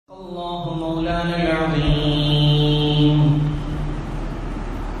الله مولانا العظيم.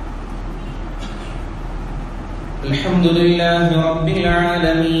 الحمد لله رب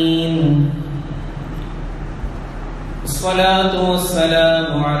العالمين، الصلاة والسلام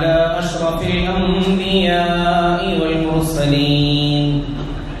على أشرف الأنبياء والمرسلين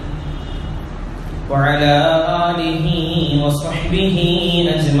وعلى آله وصحبه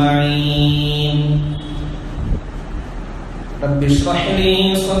أجمعين. رب اشرح لي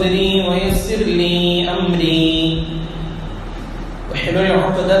صدري ويسر لي أمري واحلل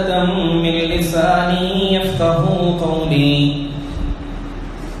عقدة من لساني يفقهوا قولي.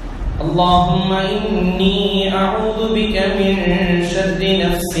 اللهم إني أعوذ بك من شر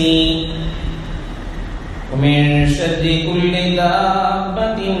نفسي ومن شر كل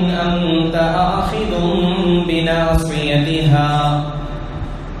دابة أنت آخذ بناصيتها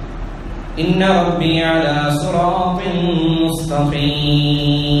إن ربي على صراط مستقيم.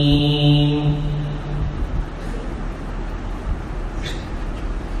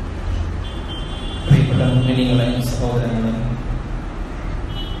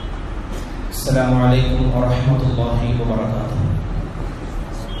 السلام عليكم ورحمة الله وبركاته.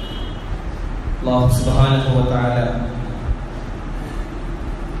 അല്ലാഹു സുബ്ഹാനഹു വ തആല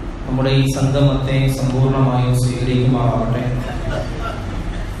നമ്മുടെ ഈ സംഗമത്തെ സമ്പൂർണ്ണമായും സ്വീകരിക്കുമാറാവട്ടെ.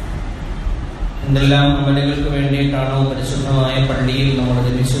 എന്തെല്ലാം അമലുകൾക്ക് വേണ്ടിയിട്ടാണോ പരിശുദ്ധമായ പള്ളിയിൽ നമ്മൾ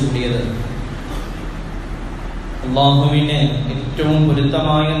ഒരുമിച്ച് കൂടിയത്, അല്ലാഹുവിന് ഏറ്റവും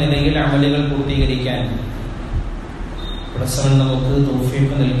പൊരുത്തമായ നിലയിൽ അമലുകൾ പൂർത്തീകരിക്കാൻ പ്രസവൻ നമുക്ക്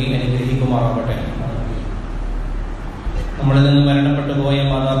തൗഫീഖ് നൽകി അനുഗ്രഹിക്കുമാറാവട്ടെ. നമ്മളിൽ നിന്ന് മരണപ്പെട്ടു പോയ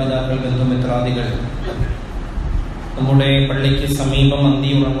മാതാപിതാക്കൾ, ബന്ധുമിത്രാദികൾ, നമ്മുടെ പള്ളിക്ക് സമീപം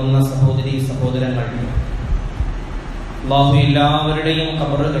അന്തിയുറങ്ങുന്ന സഹോദരി സഹോദരങ്ങൾ, അല്ലാഹു എല്ലാവരുടെയും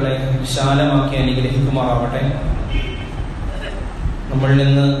ഖബറുകളെ വിശാലമാക്കി അനുഗ്രഹിക്കുമാറാവട്ടെ. നമ്മളിൽ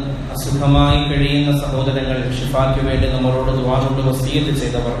നിന്ന് അസുഖമായി കഴിയുന്ന സഹോദരങ്ങൾ, ഷിഫായ്ക്ക് വേണ്ടി നമ്മളോട് ദുആ കൊണ്ട് വസിയത്ത്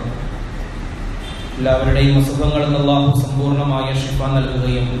ചെയ്തവർ, എല്ലാവരുടെയും അസുഖങ്ങൾക്ക് അല്ലാഹു സമ്പൂർണ്ണമായ ഷിഫ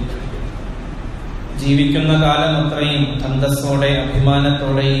നൽകുകയും ജീവിക്കുന്ന കാലം അത്രയും അന്തസ്സോടെ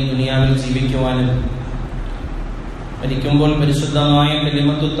അഭിമാനത്തോടെ ഈ ദുനിയാവിൽ ജീവിക്കുവാനും മരിക്കുമ്പോൾ പരിശുദ്ധമായ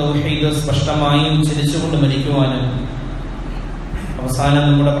കലിമത്തു തൗഹീദ് സ്പഷ്ടമായി ഉച്ചരിച്ചുകൊണ്ട് മരിക്കുവാനും അവസാനം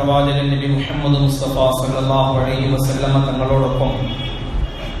നമ്മുടെ പ്രവാചകൻ നബി മുഹമ്മദ് മുസ്തഫ സല്ലല്ലാഹു അലൈഹി വസല്ലമ തങ്ങളോടൊപ്പം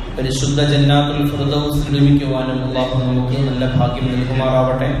പരിശുദ്ധ ജന്നാത്തുൽ ഫിർദൗസ് നിർമ്മിക്കുവാനും അല്ലാഹു നമുക്ക് നല്ല ഭാഗ്യം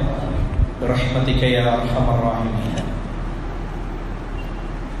നൽകുമാറാവട്ടെ. ബിറഹ്മതിക യാ അർഹമർ റഹീമീൻ.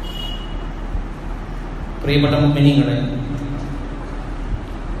 പ്രിയപ്പെട്ട മുഅ്മിനീങ്ങളെ,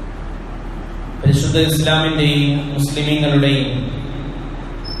 പരിശുദ്ധ ഇസ്ലാമിന്റെയും മുസ്ലിമീങ്ങളുടെയും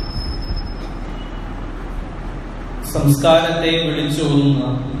സംസ്കാരത്തെ വിളിച്ചോതുന്ന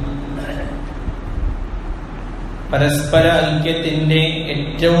പരസ്പര ഐക്യത്തിന്റെ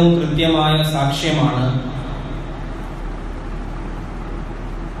ഏറ്റവും കൃത്യമായ സാക്ഷ്യമാണ്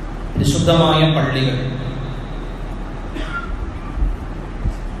വിശുദ്ധമായ പള്ളികൾ.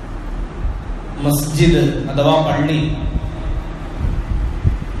 മസ്ജിദ് അഥവാ പള്ളി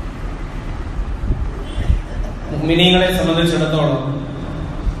മുഅ്മിനീങ്ങളെ സംബന്ധിച്ചിടത്തോളം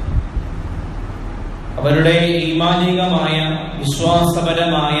അവരുടെ ഈമാനികമായ,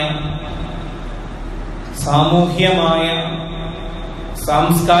 വിശ്വാസപരമായ, സാമൂഹ്യമായ,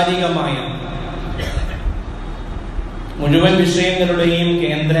 സാംസ്കാരികമായ മുഴുവൻ വിഷയങ്ങളുടെയും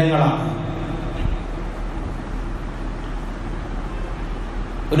കേന്ദ്രങ്ങളാണ്.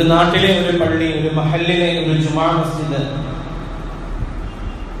 ഒരു നാട്ടിലെ ഒരു പള്ളി, ഒരു മഹല്ലിലെ ഒരു ജുമാ മസ്ജിദ്,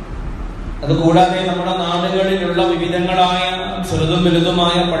 അതുകൂടാതെ നമ്മുടെ നാടുകളിലുള്ള വിവിധങ്ങളായ ചെറുതും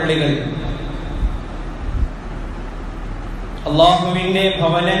വലുതുമായ പള്ളികൾ അല്ലാഹുവിന്റെ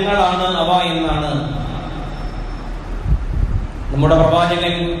ഭവനങ്ങളാണ് അവ എന്നാണ് നമ്മുടെ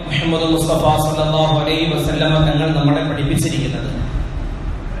പ്രവാചകൻ മുഹമ്മദ് മുസ്തഫ സല്ലല്ലാഹു അലൈഹി വസല്ലമ തങ്ങൾ നമ്മളെ പഠിപ്പിച്ചിരിക്കുന്നത്.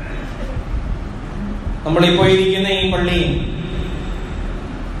 നമ്മളിപ്പോ ഇരിക്കുന്ന ഈ പള്ളി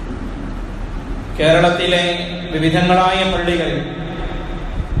കേരളത്തിലെ വിവിധങ്ങളായ പള്ളികൾ,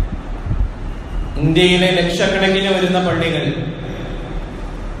 ഇന്ത്യയിലെ ലക്ഷക്കണക്കിന് വരുന്ന പള്ളികൾ,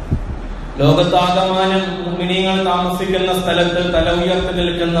 ലോകത്താകമാനം മുഅ്മിനീങ്ങൾ താമസിക്കുന്ന സ്ഥലത്ത് തല ഉയർത്തി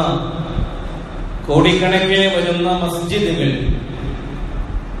നിൽക്കുന്ന കോടിക്കണക്കിന് വരുന്ന മസ്ജിദുകൾ,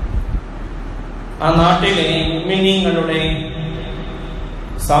 ആ നാട്ടിലെ മുഅ്മിനീങ്ങളുടെ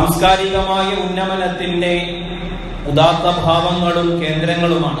സാംസ്കാരികമായ ഉന്നമനത്തിന്റെ ഉദാത്ത ഭാവങ്ങളും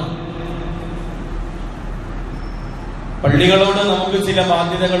കേന്ദ്രങ്ങളുമാണ്. പള്ളികളോട് നമുക്ക് ചില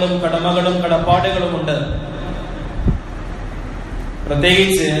ബാധ്യതകളും കടമകളും കടപ്പാടുകളുമുണ്ട്.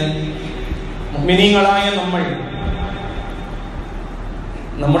 പ്രത്യേകിച്ച് മുഅ്മിനീങ്ങളായ നമ്മൾ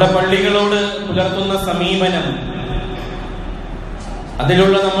നമ്മുടെ പള്ളികളോട് പുലർത്തുന്ന സമീപനം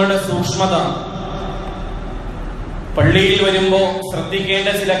അതിലുള്ള നമ്മളുടെ സൂക്ഷ്മത, പള്ളിയിൽ വരുമ്പോൾ ശ്രദ്ധിക്കേണ്ട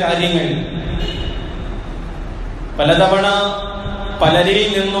ചില കാര്യങ്ങൾ പലതവണ പലരിൽ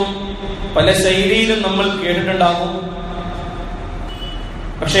നിന്നും പല ശൈലിയിലും നമ്മൾ കേട്ടിട്ടുണ്ടാകും.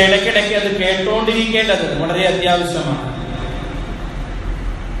 പക്ഷെ ഇടയ്ക്കിടയ്ക്ക് അത് കേട്ടോണ്ടിരിക്കേണ്ടത് വളരെ അത്യാവശ്യമാണ്.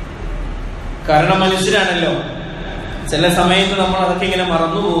 കാരണം മനുഷ്യരാണല്ലോ, ചില സമയത്ത് നമ്മൾ അതൊക്കെ ഇങ്ങനെ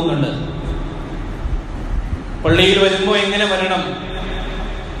മറന്നു പോകുന്നുണ്ട്. പള്ളിയിൽ വരുമ്പോൾ എങ്ങനെ വരണം,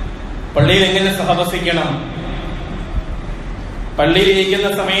 പള്ളിയിൽ എങ്ങനെ സഹവസിക്കണം, പള്ളിയിൽ ഇരിക്കുന്ന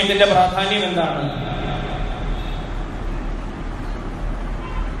സമയത്തിന്റെ പ്രാധാന്യം എന്താണ്,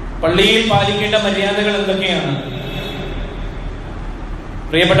 പള്ളിയിൽ പാലിക്കേണ്ട മര്യാദകൾ എന്തൊക്കെയാണ്,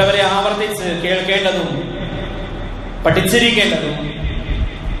 പ്രിയപ്പെട്ടവരെ ആവർത്തിച്ച് കേൾക്കേണ്ടതും പഠിച്ചിരിക്കേണ്ടതും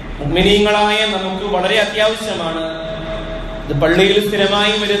മുഅ്മിനീങ്ങളായ നമുക്ക് വളരെ അത്യാവശ്യമാണ്. ഇത് പള്ളിയിൽ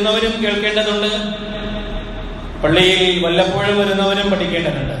സ്ഥിരമായി വരുന്നവരും കേൾക്കേണ്ടതുണ്ട്, പള്ളിയിൽ വല്ലപ്പോഴും വരുന്നവരും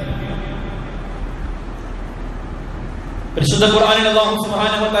പഠിക്കേണ്ടതുണ്ട്. പരിശുദ്ധ ഖുർആനിൽ അല്ലാഹു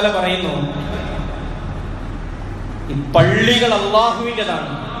സുബ്ഹാനഹു വ തആല പറയുന്നു, ഈ പള്ളികൾ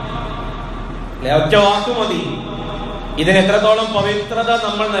അല്ലാഹുവിൻ്റെതാണ്. ഒറ്റ വാക്ക് മതി ഇതിന് എത്രത്തോളം പവിത്രത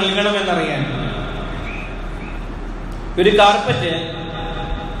നമ്മൾ നൽകണമെന്നറിയാൻ. ഒരു കാർപ്പറ്റ്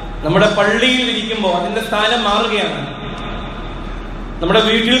നമ്മുടെ പള്ളിയിൽ വിരിക്കുമ്പോൾ അതിന്റെ സ്ഥാനം മാറുകയാണ്. നമ്മുടെ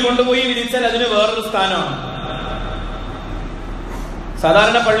വീട്ടിൽ കൊണ്ടുപോയി വിരിച്ചാൽ അതിന് വേറൊരു സ്ഥാനമാണ്.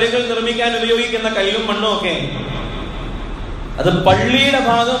 സാധാരണ പള്ളികൾ നിർമ്മിക്കാൻ ഉപയോഗിക്കുന്ന കല്ലും മണ്ണും ഒക്കെ അത് പള്ളിയുടെ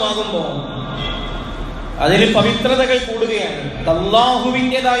ഭാഗമാകുമ്പോൾ അതിന് പവിത്രതകൾ കൂടുകയാണ്,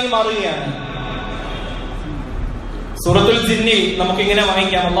 അല്ലാഹുവിൻ്റെതായി മാറുകയാണ്. സൂറത്തുൽ ജിന്നിൽ നമുക്കിങ്ങനെ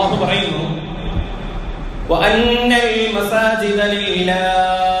വായിക്കാം, അല്ലാഹു പറയുന്നു, വഅന്നൽ മസാജിദ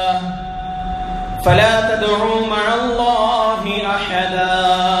ലില്ലാഹ് ഫലാ തദ്ഉ മഅല്ലാഹി അഹദാ.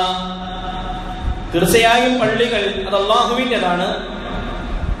 തീർച്ചയായും പള്ളികൾ അത് അല്ലാഹുവിൻ്റെതാണ്.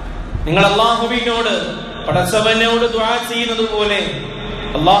 നിങ്ങൾ അല്ലാഹുവിനോട്, പടച്ചവനോട് ദുആ ചെയ്യുന്നത് പോലെ,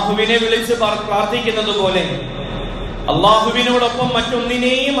 അല്ലാഹുവിനെ വിളിച്ച് പ്രാർത്ഥിക്കുന്നത് പോലെ അല്ലാഹുവിനോടൊപ്പം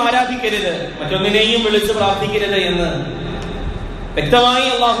മറ്റൊന്നിനെയും ആരാധിക്കരുത്, മറ്റൊന്നിനെയും വിളിച്ച് പ്രാർത്ഥിക്കരുത് എന്ന് വ്യക്തമായി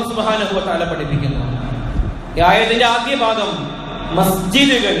അല്ലാഹു സുബ്ഹാനഹു വ തആല പഠിപ്പിക്കുന്നു. ഈ ആയത്തിന്റെ ആദ്യ ഭാഗം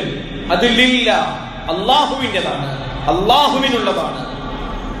മസ്ജിദുകൾ അത് ലില്ലാഹ്, അല്ലാഹുവിൻ്റെതാണ്, അല്ലാഹുവിനുള്ളതാണ്.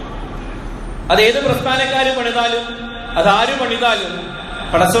 അത് ഏത് പ്രസ്ഥാനക്കാര് പണിതാലും അതാര് പണിതാലും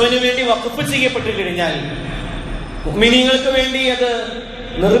പടച്ചവന് വേണ്ടി വഖഫ് ചെയ്യപ്പെട്ടു കഴിഞ്ഞാൽ, മുഅ്മിനീങ്ങൾക്ക് വേണ്ടി അത്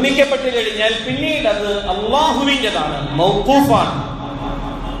നിർമ്മിക്കപ്പെട്ടു കഴിഞ്ഞാൽ പിന്നീട് അത് അല്ലാഹുവിൻ്റെതാണ്, മൗഖൂഫാണ്.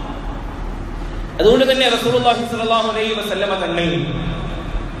 അതുകൊണ്ട് തന്നെ റസൂലുള്ളാഹി സ്വല്ലല്ലാഹു അലൈഹി വസല്ലമ തങ്ങൾ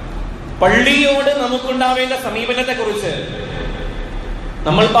പള്ളിയോട് നമുക്കുണ്ടാവേണ്ട സമീപനത്തെ കുറിച്ച്,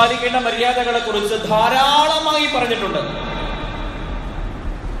 നമ്മൾ പാലിക്കേണ്ട മര്യാദകളെ കുറിച്ച് ധാരാളമായി പറഞ്ഞിട്ടുണ്ട്.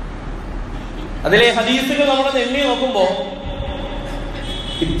 അതിലെ ഹദീസുകൾ നമ്മൾ എണ്ണി നോക്കുമ്പോ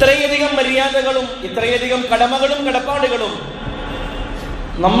ഇത്രയധികം മര്യാദകളും ഇത്രയധികം കടമകളും കടപ്പാടുകളും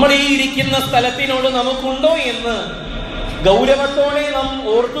നമ്മൾ ഈ ഇരിക്കുന്ന സ്ഥലത്തിനോട് നമുക്കുണ്ടോ എന്ന് ഗൗരവത്തോടെ നാം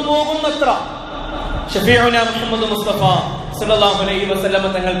ഓർത്തുപോകുന്നത്ര ഷഫീഉന മുഹമ്മദ് മുസ്തഫ സല്ലല്ലാഹു അലൈഹി വസല്ലമ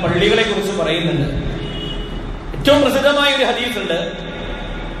തങ്ങൾ പള്ളികളെ കുറിച്ച് പറയുന്നുണ്ട്. ഏറ്റവും പ്രസിദ്ധമായ ഒരു ഹദീസ് ഉണ്ട്.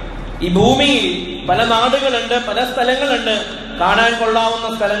 ഈ ഭൂമിയിൽ പല നാടുകളുണ്ട്, പല സ്ഥലങ്ങളുണ്ട്, കാണാൻ കൊള്ളാവുന്ന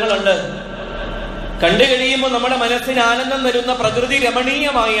സ്ഥലങ്ങളുണ്ട്. കണ്ടു കഴിയുമ്പോൾ നമ്മുടെ മനസ്സിന് ആനന്ദം തരുന്ന പ്രകൃതി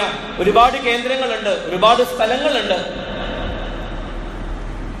രമണീയമായ ഒരുപാട് കേന്ദ്രങ്ങളുണ്ട്, ഒരുപാട് സ്ഥലങ്ങളുണ്ട്.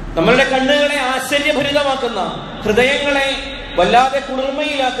 നമ്മളുടെ കണ്ണുകളെ ആശ്ചര്യഭരിതമാക്കുന്ന, ഹൃദയങ്ങളെ വല്ലാതെ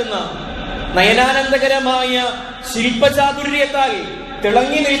കുളിർമയിലാക്കുന്ന, നയനാനന്ദകരമായ ശില്പചാതുര്യത്താൽ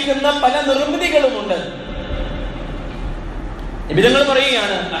തിളങ്ങി നിൽക്കുന്ന പല നിർമ്മിതികളുമുണ്ട്. നിബിധങ്ങൾ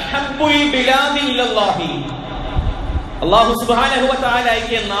പറയുകയാണ്, അഹബ്ബുൽ ബിലാദി ഇലല്ലാഹി, അല്ലാഹു സുബ്ഹാനഹു വ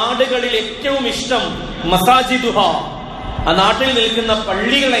തആലയ്ക്ക് നാടുകളിൽ ഏറ്റവും ഇഷ്ടം മസാജിദുഹ, ആ നാട്ടിൽ നിൽക്കുന്ന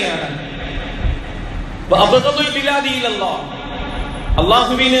പള്ളികളെയാണ്. വഅബ്ഗദുൽ ബിലാദി ഇലല്ലാഹ്,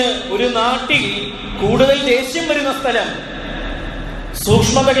 അല്ലാഹുവിന് ഒരു നാട്ടിൽ കൂടുതൽ ദേഷ്യം വരുന്ന സ്ഥലം,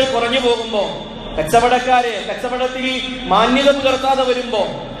 സൂക്ഷ്മതകൾ കുറഞ്ഞു പോകുമ്പോ, കച്ചവടക്കാര് കച്ചവടത്തിൽ മാന്യത പുലർത്താതെ വരുമ്പോ,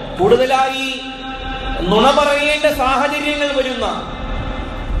 കൂടുതലായി നുണ പറയേണ്ട സാഹചര്യങ്ങൾ വരുന്ന,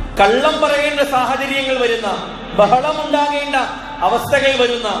 കള്ളം പറയേണ്ട സാഹചര്യങ്ങൾ വരുന്ന, ബഹളമുണ്ടാകേണ്ട അവസ്ഥകൾ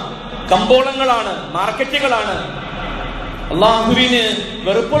വരുന്ന കമ്പോളങ്ങളാണ്, മാർക്കറ്റുകളാണ് അള്ളാഹുവിന്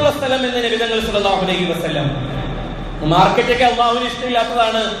വെറുപ്പുള്ള സ്ഥലം എന്ന് നബി തങ്ങൾ സല്ലല്ലാഹു അലൈഹി വസല്ലം. മാർക്കറ്റൊക്കെ അള്ളാഹുവിന്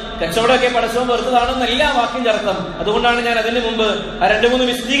ഇഷ്ടമില്ലാത്തതാണ്, കച്ചവടമൊക്കെ പടച്ചവൻ വെറുത്തതാണെന്നല്ല വാക്കിന്റെ അർത്ഥം. അതുകൊണ്ടാണ് ഞാൻ അതിന് മുമ്പ് 2-3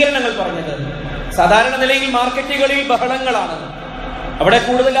 വിശദീകരണങ്ങൾ പറഞ്ഞത്. സാധാരണ നിലയിൽ മാർക്കറ്റുകളിൽ ബഹളങ്ങളാണ്, അവിടെ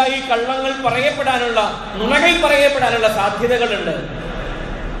കൂടുതലായി കള്ളങ്ങൾ പറയപ്പെടാനുള്ള, നുണകൾ പറയപ്പെടാനുള്ള സാധ്യതകളുണ്ട്.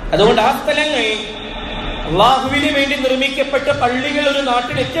 അതുകൊണ്ട് ആ സ്ഥലങ്ങൾ അള്ളാഹുവിന് വേണ്ടി നിർമ്മിക്കപ്പെട്ട പള്ളികൾ ഒരു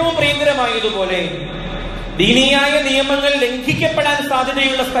നാട്ടിൽ ഏറ്റവും പ്രിയങ്കരമായതുപോലെ ദീനീയായ നിയമങ്ങൾ ലംഘിക്കപ്പെടാൻ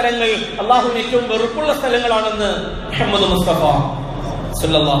സാധ്യതയുള്ള സ്ഥലങ്ങൾ അള്ളാഹുവിന് ഏറ്റവും വെറുപ്പുള്ള സ്ഥലങ്ങളാണെന്ന് മുഹമ്മദ് മുസ്തഫ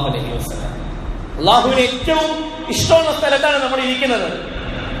സല്ലല്ലാഹു അലൈഹി വസല്ലം. അള്ളാഹുവിന് ഏറ്റവും ഇഷ്ടമുള്ള സ്ഥലത്താണ് നമ്മൾ ഇരിക്കുന്നത്.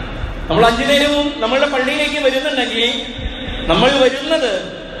 നമ്മൾ 5 നേരവും നമ്മളുടെ പള്ളിയിലേക്ക് വരുന്നുണ്ടെങ്കിൽ നമ്മൾ വരുന്നത്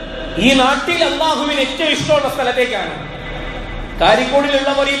ഈ നാട്ടിൽ അള്ളാഹുവിന് ഏറ്റവും ഇഷ്ടമുള്ള സ്ഥലത്തേക്കാണ്.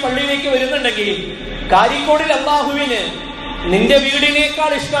 കാരിക്കോടിലുള്ളവർ ഈ പള്ളിയിലേക്ക് വരുന്നുണ്ടെങ്കിൽ കാരിക്കോടിൽ അള്ളാഹുവിന് നിന്റെ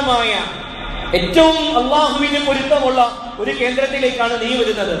വീടിനേക്കാൾ ഇഷ്ടമായ ഏറ്റവും അള്ളാഹുവിന് പൊരുത്തമുള്ള ഒരു കേന്ദ്രത്തിലേക്കാണ് നീ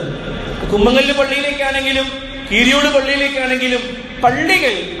വരുന്നത്. കുമ്മങ്ങല് പള്ളിയിലേക്കാണെങ്കിലും കീരിയോട് പള്ളിയിലേക്കാണെങ്കിലും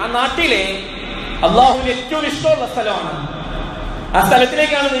പള്ളികൾ ആ നാട്ടിലെ അള്ളാഹുവിന് ഏറ്റവും ഇഷ്ടമുള്ള സ്ഥലമാണ്. ആ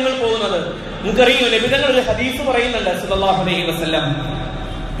സ്ഥലത്തിലേക്കാണ് നിങ്ങൾ പോകുന്നത്. നിങ്ങൾക്കറിയോ, നബി തങ്ങൾ ഒരു ഹദീസ് പറയുന്നുണ്ട് സല്ലല്ലാഹു അലൈഹി വസല്ലം.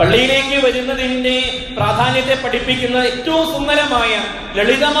 പള്ളിയിലേക്ക് വരുന്നതിന്റെ പ്രാധാന്യത്തെ പഠിപ്പിക്കുന്ന ഏറ്റവും സുന്ദരമായ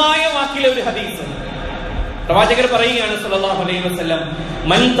ലളിതമായ വാക്കിലെ ഒരു ഹദീസ്. പ്രവാചകർ പറയുകയാണ് സല്ലല്ലാഹു അലൈഹി വസല്ലം,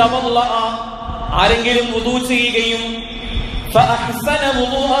 മൻ തവല്ലഅ, ആരെങ്കിലും വുദൂ ചെയ്യുകയും ഫഅഹ്സന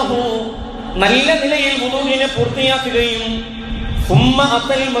വുദൂഅഹു, നല്ല നിലയിൽ വുദൂഇനെ പൂർത്തിയാക്കുകയും സുമ്മ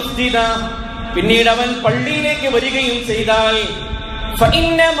അത്തൽ മസ്ജിദ, പിന്നീട് അവൻ പള്ളിയിലേക്ക് വരികയും ചെയ്താൽ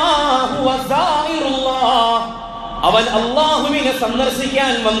ഫഇന്നമാ ഹുവ സായിറുല്ലാഹ്, അവൻ അല്ലാഹുവിനെ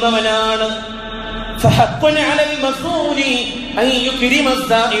സന്ദർശിക്കാൻ വന്നവനാണ്. ഫഹഖ്ഖുൻ അലൽ മസ്ഊരി അൻ യുക്രിമ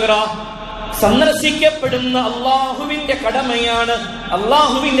സായിറ, സന്ദർശിക്കപ്പെടുന്ന അള്ളാഹുവിന്റെ കടമയാണ്,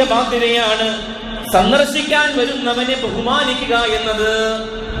 അള്ളാഹുവിന്റെ ബാധ്യതയാണ് സന്ദർശിക്കാൻ വരുന്നവനെ ബഹുമാനിക്കുക എന്നത്.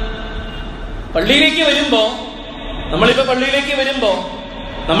 പള്ളിയിലേക്ക് വരുമ്പോ, നമ്മളിപ്പോ പള്ളിയിലേക്ക് വരുമ്പോ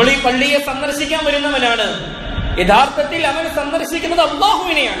നമ്മൾ ഈ പള്ളിയെ സന്ദർശിക്കാൻ വരുന്നവനാണ്. യഥാർത്ഥത്തിൽ അവൻ സന്ദർശിക്കുന്നത്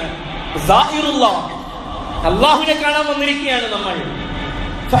അള്ളാഹുവിനെയാണ്. അള്ളാഹുവിനെ കാണാൻ വന്നിരിക്കുകയാണ് നമ്മൾ.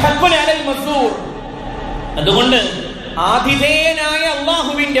 അതുകൊണ്ട് ആതിഥേയനായ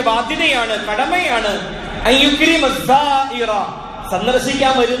അള്ളാഹുവിന്റെ ബാധ്യതയാണ്, കടമയാണ്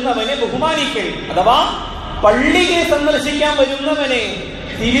സന്ദർശിക്കാൻ വരുന്നവനെ ബഹുമാനിക്കൽ. അഥവാ പള്ളിയെ സന്ദർശിക്കാൻ വരുന്നവനെ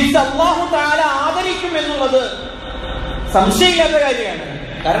തിരിച്ച് അല്ലാഹു തആല ആദരിക്കും എന്നുള്ളത് സംശയമില്ലാത്ത കാര്യമാണ്.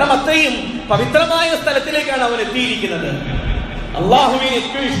 കാരണം അത്രയും പവിത്രമായ സ്ഥലത്തിലേക്കാണ് അവൻ എത്തിയിരിക്കുന്നത്. അള്ളാഹുവിന്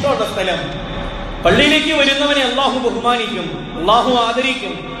ഏറ്റവും ഇഷ്ടമുള്ള സ്ഥലം. പള്ളിയിലേക്ക് വരുന്നവനെ അള്ളാഹു ബഹുമാനിക്കും, അള്ളാഹു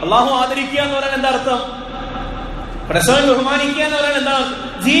ആദരിക്കും. അള്ളാഹു ആദരിക്കുക എന്ന് പറയാൻ എന്താ അർത്ഥം? പരസ്പരം ബഹുമാനിക്കുക എന്ന് പറയാൻ എന്താണ്?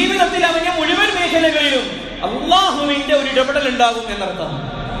 ജീവിതത്തിൽ അവന്റെ മുഴുവൻ മേഖലകളിലും അള്ളാഹുവിന്റെ ഒരു ഇടപെടൽ ഉണ്ടാകും എന്നർത്ഥം.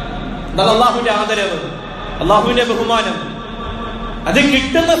 എന്താണ് അള്ളാഹുവിന്റെ ആദരവ്, അള്ളാഹുവിന്റെ ബഹുമാനം? അത്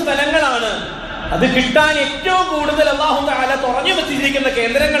കിട്ടുന്ന സ്ഥലങ്ങളാണ്, അത് കിട്ടാൻ ഏറ്റവും കൂടുതൽ അല്ലാഹു തആല തുറഞ്ഞു വെച്ചിരിക്കുന്ന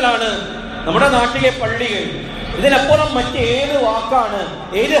കേന്ദ്രങ്ങളാണ് നമ്മുടെ നാട്ടിലെ പള്ളികൾ. ഇതിനപ്പുറം മറ്റേത് വാക്കാണ്,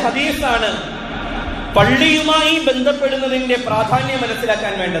 ഏത് ഹദീസാണ് പള്ളിയുമായി ബന്ധപ്പെടുന്നതിന്റെ പ്രാധാന്യം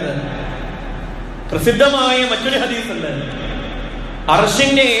മനസ്സിലാക്കാൻ വേണ്ടത്? പ്രസിദ്ധമായ മറ്റൊരു ഹദീസുണ്ട്.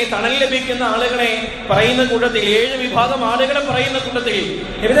 അർശിന്റെ തണൽ ലഭിക്കുന്ന ആളുകളെ പറയുന്ന കൂട്ടത്തിൽ, 7 വിഭാഗം ആളുകളെ പറയുന്ന കൂട്ടത്തിൽ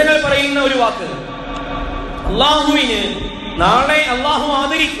നിബിധങ്ങൾ പറയുന്ന ഒരു വാക്ക്, അള്ളാഹുവിന് നാളെ അള്ളാഹു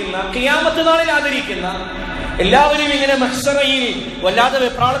ആദരിക്കുന്ന, ഖിയാമത്ത് നാളിൽ ആദരിക്കുന്ന എല്ലാവരും ഇങ്ങനെ മഹ്ശറയിൽ വല്ലാതെ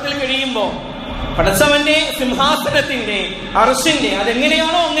വെപ്രാളത്തിൽ കഴിയുമ്പോ പടച്ചവന്റെ സിംഹാസനത്തിന്റെ അർശിന്റെ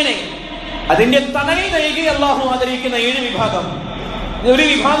അതെങ്ങനെയാണോ അങ്ങനെ അതിന്റെ തണലിൽ നൽകി അള്ളാഹു ആദരിക്കുന്ന 7 വിഭാഗം. ഒരു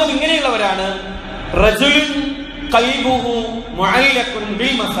വിഭാഗം ഇങ്ങനെയുള്ളവരാണ്. റജുലുൻ ഖൽബുഹു മുഅല്ലഖുൻ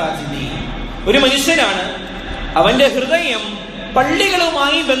ബിൽ മസാജിദി, ഒരു മനുഷ്യനാണ്, അവന്റെ ഹൃദയം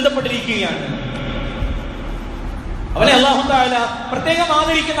പള്ളികളുമായി ബന്ധപ്പെട്ടിരിക്കുകയാണ്. അവനെ അല്ലാഹു തആല പ്രത്യേകം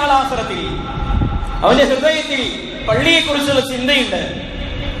ആദരിക്കുന്ന ആൾ ആഖിറത്തിൽ. അവന്റെ ഹൃദയത്തിൽ പള്ളിയെ കുറിച്ചുള്ള ചിന്തയുണ്ട്.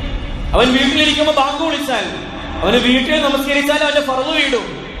 അവൻ വീട്ടിലിരിക്കുമ്പോൾ ബാങ്ക് വിളിച്ചാൽ, അവന് വീട്ടിൽ നമസ്കരിച്ചാൽ അവന്റെ ഫർള് വീടും.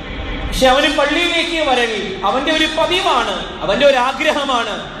 പക്ഷെ അവന് പള്ളിയിലേക്ക് വരൽ അവന്റെ ഒരു പതിവാണ്, അവന്റെ ഒരു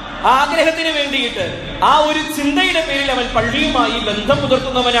ആഗ്രഹമാണ്. ആ ആഗ്രഹത്തിന് വേണ്ടിയിട്ട്, ആ ഒരു ചിന്തയുടെ പേരിൽ അവൻ പള്ളിയുമായി ബന്ധം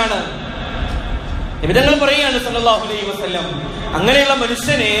പുലർത്തുന്നവനാണ്. നിബിധങ്ങൾ പറയുകയാണ് സല്ലല്ലാഹു അലൈഹി വസല്ലം, അങ്ങനെയുള്ള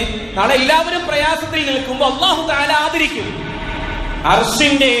മനുഷ്യനെ നാളെ എല്ലാവരും പ്രയാസത്തിൽ നിൽക്കുമ്പോൾ അല്ലാഹു തആല ആദരിക്കും.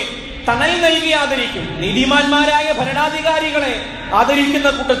 അർശിന്റെ തണൽ നൽകി ആദരിക്കും. നീതിമാന്മാരായ ഭരണാധികാരികളെ ആദരിക്കുന്ന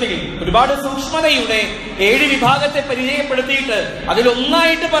കൂട്ടത്തിൽ ഒരുപാട് സൂക്ഷ്മതയുടെ 7 വിഭാഗത്തെ പരിചയപ്പെടുത്തിയിട്ട്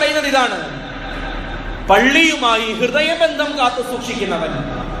അതിലൊന്നായിട്ട് പറയുന്നത് ഇതാണ്: പള്ളിയുമായി ഹൃദയബന്ധം കാത്തു സൂക്ഷിക്കുന്നവൻ.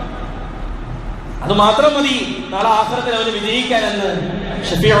 അത് മാത്രം മതി നാളെ ആഖിറത്തിൽ അവന് വിജയിക്കാനെന്ന്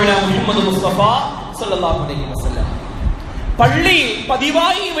ഷഫീഉനാ മുഹമ്മദ് മുസ്തഫ സല്ലല്ലാഹു അലൈഹി വസല്ലം. പള്ളിയിൽ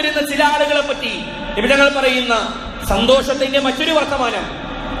പതിവായി വരുന്ന ചില ആളുകളെ പറ്റി നിബിധങ്ങൾ പറയുന്ന സന്തോഷത്തിന്റെ മറ്റൊരു വർത്തമാനം.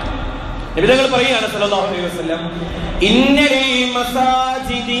 നിബിധങ്ങൾ പറയുകയാണ് സല്ലല്ലാഹു അലൈഹി വസല്ലം, ഇന്നൽ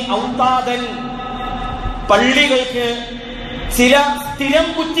മസാജിദി ഔതാദൻ, പള്ളികൾക്ക് ചില സ്ഥിരം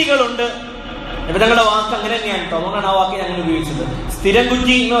കുറ്റികളുണ്ട്. നിബിധങ്ങളുടെ വാക്ക് അങ്ങനെ തന്നെയാണ്. അതുകൊണ്ടാണ് ആ വാക്ക് ഞങ്ങൾ ഉപയോഗിച്ചത്. സ്ഥിരം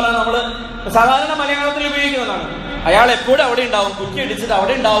കുറ്റി എന്ന് പറഞ്ഞാൽ നമ്മള് സാധാരണ മലയാളത്തിൽ ഉപയോഗിക്കുന്നതാണ്. അയാൾ എപ്പോഴും അവിടെ ഉണ്ടാവും, കുറ്റി അടിച്ചിട്ട്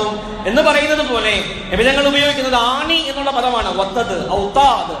അവിടെ ഉണ്ടാവും എന്ന് പറയുന്നത് പോലെ നിബിധങ്ങൾ ഉപയോഗിക്കുന്നത് ആണി എന്നുള്ള പദമാണ്. വത്തത്,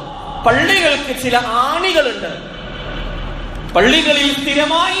 ഔതാദ്, പള്ളികൾക്ക് ചില ആണികളുണ്ട്. പള്ളികളിൽ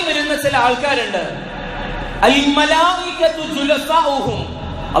സ്ഥിരമായി വരുന്ന ചില ആൾക്കാരുണ്ട്.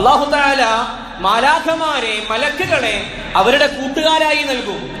 അല്ലാഹു തആല മാലാഖമാരെ, മലക്കുകളെ അവരുടെ കൂട്ടുകാരായി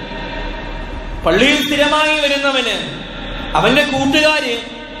നൽകും. പള്ളിയിൽ സ്ഥിരമായി വരുന്നവന് അവന്റെ കൂട്ടുകാര്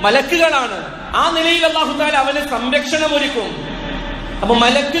മലക്കുകളാണ്. ആ നിലയിൽ അല്ലാഹു തആല അവന് സംരക്ഷണം ഒരുക്കും. അപ്പൊ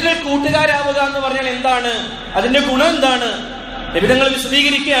മലക്കുകൾ കൂട്ടുകാരാവുക എന്ന് പറഞ്ഞാൽ എന്താണ്? അതിന്റെ ഗുണം എന്താണ്? നബി തങ്ങൾ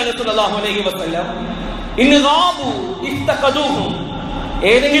വിശദീകരിക്കുകയാണ് സല്ലല്ലാഹു അലൈഹി വസല്ലം. ഇൻ ഗാബു ഇസ്തഖദൂഹും,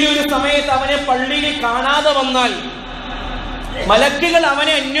 ഏതെങ്കിലും ഒരു സമയത്ത് അവനെ പള്ളിയിൽ കാണാതെ വന്നാൽ മലക്കുകൾ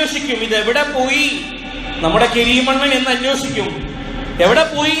അവനെ അന്വേഷിക്കും. ഇത് എവിടെ പോയി നമ്മുടെ കരീമണ്ണൻ എന്ന് അന്വേഷിക്കും. എവിടെ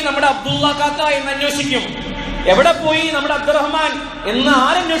പോയി നമ്മുടെ അബ്ദുള്ള കാക്ക എന്ന് അന്വേഷിക്കും. എവിടെ പോയി നമ്മുടെ അബ്ദുറഹ്മാൻ എന്ന്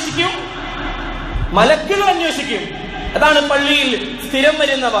ആരന്വേഷിക്കും? മലക്കുകൾ അന്വേഷിക്കും. അതാണ് പള്ളിയിൽ സ്ഥിരം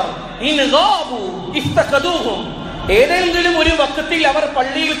വരുന്നവർ. ഏതെങ്കിലും ഒരു വക്തത്തിൽ അവർ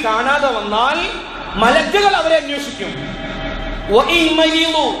പള്ളിയിൽ കാണാതെ വന്നാൽ മലക്കുകൾ അവരെ അന്വേഷിക്കും.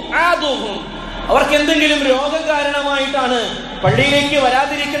 അവർക്ക് എന്തെങ്കിലും രോഗം കാരണമായിട്ടാണ് പള്ളിയിലേക്ക്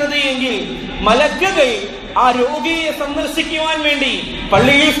വരാതിരിക്കുന്നത് എങ്കിൽ മലക്കുകൾ ആ രോഗിയെ സന്ദർശിക്കുവാൻ വേണ്ടി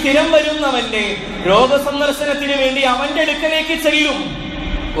പള്ളിയിൽ സ്ഥിരം വരുന്നവന്റെ രോഗസന്ദർശനത്തിന് വേണ്ടി അവന്റെ അടുക്കലേക്ക് ചെല്ലും.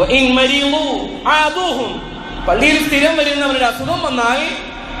 പള്ളിയിൽ സ്ഥിരം വരുന്നവരുടെ അസുഖം വന്നാൽ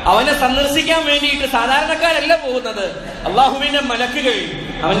അവനെ സന്ദർശിക്കാൻ വേണ്ടിയിട്ട് സാധാരണക്കാരല്ല പോകുന്നത്, അള്ളാഹുവിന്റെ മലക്കുകൾ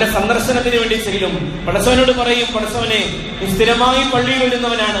അവന്റെ സന്ദർശനത്തിന് വേണ്ടി ചെല്ലും. പടച്ചവനോട് പറയും, പടച്ചവനെ നീ സ്ഥിരമായി പള്ളിയിൽ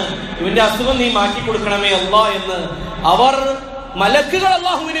വരുന്നവനാണ്, ഇവന്റെ അസുഖം നീ മാറ്റി കൊടുക്കണമേ അല്ലാ എന്ന് അവർ മലക്കുകൾ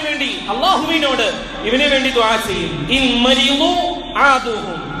അള്ളാഹുവിന് വേണ്ടി, അള്ളാഹുവിനോട് ഇവന് വേണ്ടി ദുആ ചെയ്യും.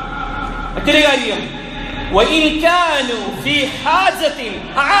 മറ്റൊരു കാര്യം,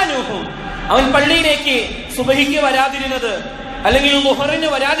 അവൻ പള്ളിയിലേക്ക് സുബഹിക്ക് വരാതിരുന്നത്, അല്ലെങ്കിൽ മുഹറിന്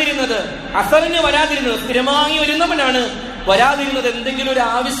വരാതിരുന്നത്, അസറിന് വരാതിരുന്നത്, സ്ഥിരമായി വരുന്നവനാണ് വരാതിരുന്നത് എന്തെങ്കിലും ഒരു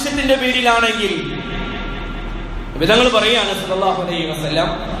ആവശ്യത്തിന്റെ പേരിലാണെങ്കിൽ വിധങ്ങൾ പറയാണ് സല്ലല്ലാഹു അലൈഹി വസല്ലം,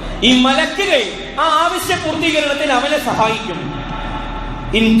 ഈ മലക്കുകൾ ആ ആവശ്യ പൂർത്തീകരണത്തിന് അവനെ സഹായിക്കും.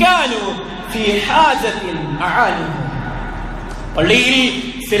 പള്ളിയിൽ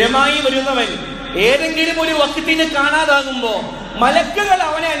സ്ഥിരമായി വരുന്നവൻ ഏതെങ്കിലും ഒരു വക്തിന് കാണാതാകുമ്പോ മലക്കുകൾ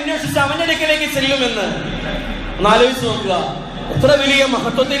അവനെ അന്വേഷിച്ച് അവന്റെ അടുക്കലേക്ക് ചെല്ലുമെന്ന് ഒന്നാലോചിച്ച് നോക്കുക. എത്ര വലിയ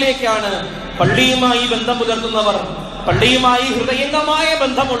മഹത്വത്തിലേക്കാണ് പള്ളിയുമായി ബന്ധം പുലർത്തുന്നവർ, പള്ളിയുമായി ഹൃദയംഗമായ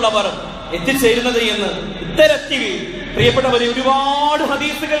ബന്ധമുള്ളവർ എത്തിച്ചേരുന്നത് എന്ന്. ഇത്തരത്തിൽ പ്രിയപ്പെട്ടവരെ ഒരുപാട്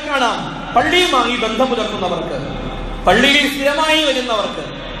ഹദീസുകൾ കാണാം. പള്ളിയുമായി ബന്ധം പുലർത്തുന്നവർക്ക്, പള്ളിയിൽ സ്ഥിരമായി വരുന്നവർക്ക്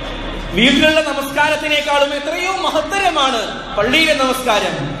വീട്ടിലുള്ള നമസ്കാരത്തിനേക്കാളും എത്രയോ മഹത്തരമാണ് പള്ളിയിലെ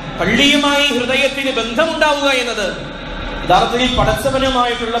നമസ്കാരം. പള്ളിയുമായി ഹൃദയത്തിന് ബന്ധമുണ്ടാവുക എന്നത് യഥാർത്ഥത്തിൽ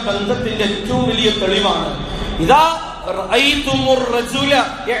പടച്ചവനുമായിട്ടുള്ള ബന്ധത്തിന്റെ ഏറ്റവും വലിയ തെളിവാണ്. ഇതാ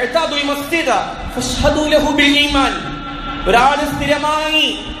ഒരാൾ സ്ഥിരമായി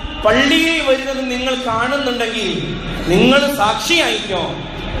പള്ളിയിൽ വരുന്നത് നിങ്ങൾ കാണുന്നുണ്ടെങ്കിൽ നിങ്ങൾ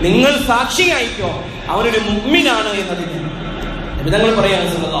സാക്ഷിയായിക്കോ, അവനൊരു മുഅ്മിനാണ് എന്നതിന് ഞങ്ങൾ പറയാണ്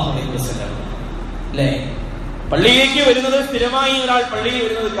സല്ലല്ലാഹു അലൈഹി വസല്ലം. അല്ലേ, പള്ളിയിലേക്ക് വരുന്നത്, സ്ഥിരമായി ഒരാൾ പള്ളിയിൽ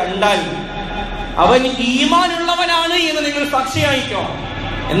വരുന്നത് കണ്ടാൽ അവൻ ഈമാനുള്ളവനാണ് എന്ന് നിങ്ങൾ സാക്ഷിയായിക്കോ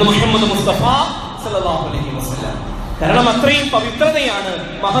എന്ന് മുഹമ്മദ് മുസ്തഫ സല്ലല്ലാഹു അലൈഹി വസല്ലം. കാരണം അത്രയും പവിത്രതയാണ്,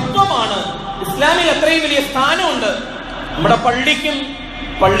 മഹത്വമാണ് ഇസ്ലാമിൽ, അത്രയും വലിയ സ്ഥാനമുണ്ട് നമ്മുടെ പള്ളിക്കും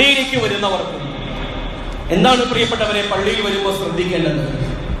പള്ളിയിലേക്ക് വരുന്നവർക്കും. എന്താണ് പ്രിയപ്പെട്ടവരെ പള്ളിയിൽ വരുമ്പോൾ ശ്രദ്ധിക്കേണ്ടത്?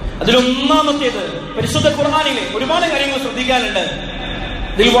 അതിലൊന്നാമത്തേത്, പരിശുദ്ധ ഖുർആനിലെ ഒരുപാട് കാര്യങ്ങൾ ശ്രദ്ധിക്കാനുണ്ട്.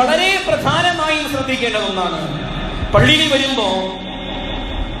 ഇതിൽ വളരെ പ്രധാനമായും ശ്രദ്ധിക്കേണ്ട ഒന്നാണ്, പള്ളിയിൽ വരുമ്പോ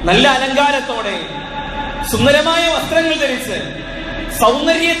നല്ല അലങ്കാരത്തോടെ സുന്ദരമായ വസ്ത്രങ്ങൾ ധരിച്ച്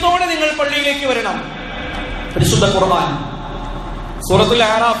സൗന്ദര്യത്തോടെ നിങ്ങൾ പള്ളിയിലേക്ക് വരണം. പരിശുദ്ധ ഖുർആൻ സൂറത്തുൽ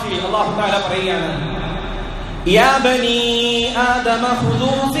അഅറാഫിൽ അല്ലാഹു തആല പറയുകയാണ്, യാ ബനീ ആദമ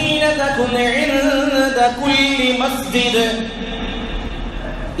ഖുദൂ സീനതകും ഇൻദ കുല്ലി മസ്ജിദ്.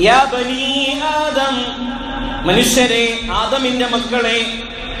 യാ ബനീ ആദം, മനുഷ്യരെ, ആദമിന്റെ മക്കളെ,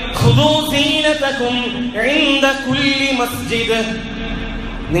 ഖുദൂ സീനതകും ഇൻദ കുല്ലി മസ്ജിദ്,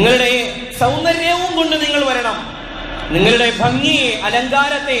 നിങ്ങളുടെ സൗന്ദര്യവും കൊണ്ട് നിങ്ങൾ വരണം, നിങ്ങളുടെ ഭംഗിയെ,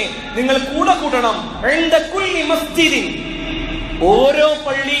 അലങ്കാരത്തെ നിങ്ങൾ കൂടെ കൂട്ടണം. ഇൻദ കുല്ലി മസ്ജിദിൻ, ഓരോ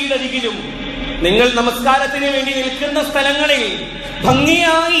പള്ളിയുടെ അരികിലും നിങ്ങൾ നമസ്കാരത്തിന് വേണ്ടി നിൽക്കുന്ന സ്ഥലങ്ങളിൽ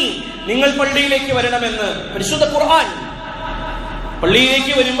ഭംഗിയായി നിങ്ങൾ പള്ളിയിലേക്ക് വരണമെന്ന് പരിശുദ്ധ ഖുർആൻ.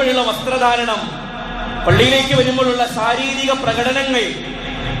 പള്ളിയിലേക്ക് വരുമ്പോഴുള്ള വസ്ത്രധാരണം, പള്ളിയിലേക്ക് വരുമ്പോഴുള്ള ശാരീരിക പ്രകടനങ്ങൾ,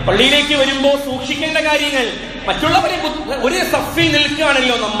 പള്ളിയിലേക്ക് വരുമ്പോൾ സൂക്ഷിക്കേണ്ട കാര്യങ്ങൾ, മറ്റുള്ളവരെ ഒരേ സഫിൽ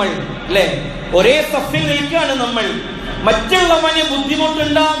നിൽക്കുകയാണല്ലോ നമ്മൾ, അല്ലെ, ഒരേ സഫിൽ നിൽക്കുകയാണ് നമ്മൾ. മറ്റുള്ളവന്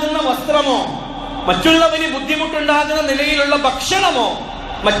ബുദ്ധിമുട്ടുണ്ടാകുന്ന വസ്ത്രമോ, മറ്റുള്ളവന് ബുദ്ധിമുട്ടുണ്ടാകുന്ന നിലയിലുള്ള ഭക്ഷണമോ,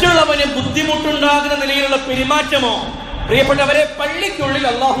 മറ്റുള്ളവന് ബുദ്ധിമുട്ടുണ്ടാകുന്ന നിലയിലുള്ള പെരുമാറ്റമോ പ്രിയപ്പെട്ടവരെ, പള്ളിക്കുള്ളിൽ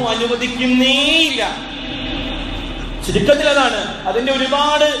അള്ളാഹു അനുവദിക്കുന്നേയില്ല. ചുരുക്കത്തിൽ അതാണ്. അതിന്റെ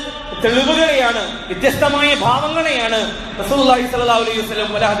ഒരുപാട് തെളിവുകളെയാണ്, വ്യത്യസ്തമായ ഭാവങ്ങളെയാണ് റസൂലുള്ളാഹി സ്വല്ലല്ലാഹു അലൈഹി വസല്ലം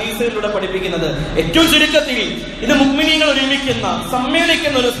പല ഹദീസുകളിലൂടെ പഠിപ്പിക്കുന്നത്. ഏറ്റവും ചുരുക്കത്തിൽ ഇത് മുഅ്മിനീങ്ങൾ ഒരുമിക്കുന്ന,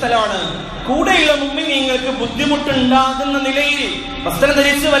 സമ്മേളിക്കുന്ന ഒരു സ്ഥലമാണ്. കൂടെയുള്ള മുഅ്മിനീങ്ങൾക്ക് ബുദ്ധിമുട്ടുണ്ടാകുന്ന നിലയിൽ വസ്ത്രം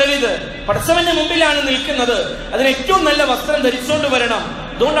ധരിച്ചു വരരുത്. പടച്ചവന്റെ മുമ്പിലാണ് നിൽക്കുന്നത്, അതിന് ഏറ്റവും നല്ല വസ്ത്രം ധരിച്ചുകൊണ്ട് വരണം.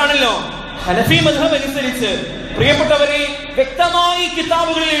 അതുകൊണ്ടാണല്ലോ ഹനഫി മദ്ഹബ് അനുസരിച്ച് പ്രിയപ്പെട്ടവരെ വ്യക്തമായി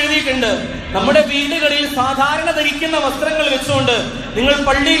കിതാബുകളിൽ എഴുതിയിട്ടുണ്ട്, നമ്മുടെ വീടുകളിൽ സാധാരണ ധരിക്കുന്ന വസ്ത്രങ്ങൾ വെച്ചുകൊണ്ട് നിങ്ങൾ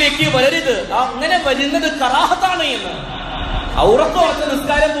പള്ളിയിലേക്ക് വരരുത്, അങ്ങനെ വരുന്നത് കറാഹത്താണ് എന്ന്. ഔറത്ത് ഉറച്ച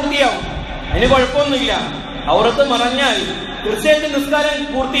നിസ്കാരം പൂർത്തിയാവും, അതിന് കുഴപ്പമൊന്നുമില്ല. ഔറത്ത് മറഞ്ഞാൽ തീർച്ചയായിട്ടും നിസ്കാരം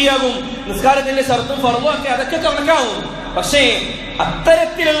പൂർത്തിയാകും, നിസ്കാരത്തിന്റെ ഷർത്തും ഫർളും ഒക്കെ അതൊക്കെ കണക്കാവും. പക്ഷേ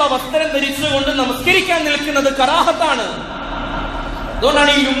അത്തരത്തിലുള്ള വസ്ത്രം ധരിച്ചുകൊണ്ട് നമസ്കരിക്കാൻ നിൽക്കുന്നത് കറാഹത്താണ്.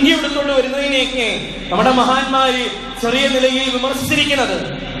 അതുകൊണ്ടാണ് ഈ ലുങ്കി എടുത്തുകൊണ്ട് വരുന്നതിനെയൊക്കെ നമ്മുടെ മഹാന്മാര് ചെറിയ നിലയിൽ വിമർശിച്ചിരിക്കുന്നത്.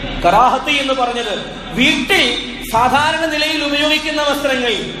 കറാഹത്ത് എന്ന് പറഞ്ഞത് വീട്ടിൽ സാധാരണ നിലയിൽ ഉപയോഗിക്കുന്ന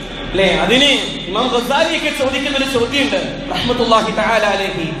വസ്ത്രങ്ങൾ അല്ലെ, അതിന് ഇമാം ഗസാലിയൊക്കെ ചോദിക്കുന്ന ഒരു ചോദ്യമുണ്ട് റഹ്മത്തുള്ളാഹി തആല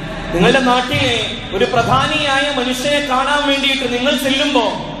അലൈഹി. നിങ്ങളുടെ നാട്ടിലെ ഒരു പ്രധാനിയായ മനുഷ്യനെ കാണാൻ വേണ്ടിയിട്ട് നിങ്ങൾ ചെല്ലുമ്പോ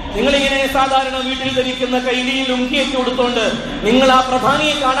നിങ്ങൾ ഇങ്ങനെ സാധാരണ വീട്ടിൽ ധരിക്കുന്ന കൈലിയും ലുങ്കിയൊക്കെ കൊടുത്തോണ്ട് നിങ്ങൾ ആ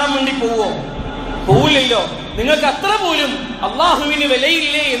പ്രധാനിയെ കാണാൻ വേണ്ടി പോവില്ലല്ലോ. നിങ്ങൾക്ക് അത്ര പോലും അള്ളാഹുവിന്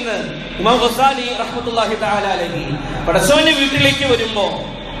വിലയില്ലേ എന്ന് ഇമാം ഗസാലി റഹ്മത്തുള്ളാഹി തആല അലൈഹി. പടച്ചവന്റെ വീട്ടിലേക്ക് വരുമ്പോ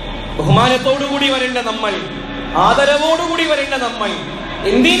ബഹുമാനത്തോടുകൂടി വരേണ്ട നമ്മൾ, ആദരവോടുകൂടി വരേണ്ട നമ്മൾ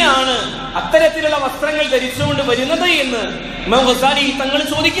എന്തിനാണ് അത്തരത്തിലുള്ള വസ്ത്രങ്ങൾ ധരിച്ചുകൊണ്ട് വരുന്നത് എന്ന് ഇമാം ഗസാലി തങ്ങൾ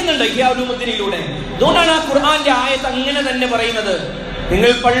ചോദിക്കുന്നുണ്ട് ഇഹ്യാ ഉലൂമുദ്ദീനിലൂടെ. അതുകൊണ്ടാണ് ആ ഖുർആന്റെ ആയത്ത് അങ്ങനെ തന്നെ പറയുന്നത്.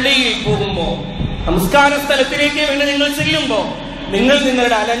 നിങ്ങൾ പള്ളിയിൽ പോകുമ്പോ, നമസ്കാര സ്ഥലത്തിലേക്ക് വേണ്ടി നിങ്ങൾ ചെല്ലുമ്പോ നിങ്ങൾ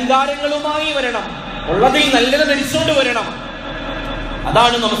നിങ്ങളുടെ അലങ്കാരങ്ങളുമായി വരണം, ഉള്ളതിൽ നല്ലത് ധരിച്ചുകൊണ്ട് വരണം.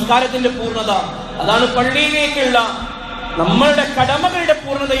 അതാണ് നമസ്കാരത്തിന്റെ പൂർണ്ണത, അതാണ് പള്ളിയിലേക്കുള്ള നമ്മളുടെ കടമകളുടെ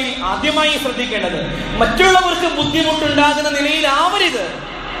പൂർണ്ണതയിൽ ആദ്യമായി ശ്രദ്ധിക്കേണ്ടത്. മറ്റുള്ളവർക്ക് ബുദ്ധിമുട്ടുണ്ടാകുന്ന നിലയിലാവരുത്.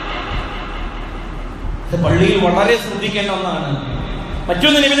 പള്ളിയിൽ വളരെ ശ്രദ്ധിക്കേണ്ട ഒന്നാണ്.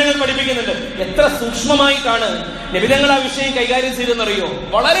 മറ്റൊന്ന് നബിതങ്ങൾ പഠിപ്പിക്കുന്നുണ്ട്. എത്ര സൂക്ഷ്മമായിട്ടാണ് നബിതങ്ങൾ ആ വിഷയം കൈകാര്യം ചെയ്തെന്നറിയോ?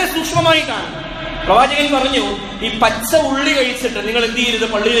 വളരെ സൂക്ഷ്മമായിട്ടാണ്. പ്രവാചകൻ പറഞ്ഞു, ഈ പച്ച ഉള്ളി കഴിച്ചിട്ട് നിങ്ങൾ എന്ത് ചെയ്യരുത്,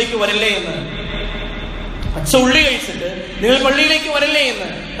 പള്ളിയിലേക്ക് വരല്ലേ എന്ന്. പച്ച ഉള്ളി കഴിച്ചിട്ട് നിങ്ങൾ പള്ളിയിലേക്ക് വരല്ലേ എന്ന്.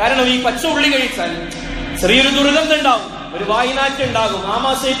 കാരണം ഈ പച്ച ഉള്ളി കഴിച്ചാൽ ചെറിയൊരു ദുർഗന്ധം ഉണ്ടാവും, ഒരു വായുനാറ്റം ഉണ്ടാകും,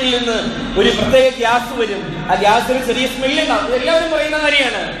 ആമാശയത്തിൽ നിന്ന് ഒരു പ്രത്യേക ഗ്യാസ് വരും. ആ ഗ്യാസിന് ചെറിയ സ്മെല്ല് ഉണ്ടാവും. എല്ലാവരും പറയുന്ന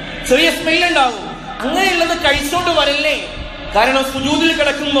കാര്യമാണ്, ചെറിയ സ്മെല്ല് ഉണ്ടാവും. അങ്ങനെയുള്ളത് കഴിച്ചോണ്ട് വരല്ലേ. കാരണം സുജൂദിൽ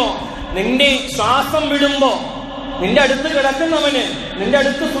കിടക്കുമ്പോ, നിന്റെ ശ്വാസം വിടുമ്പോ, നിന്റെ അടുത്ത് കിടക്കുന്നവന്, നിന്റെ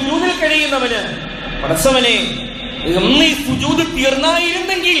അടുത്ത് സുജൂദിൽ കഴിയുന്നവന് പടച്ചവനെ ഒന്ന് ഈ സുജൂദ്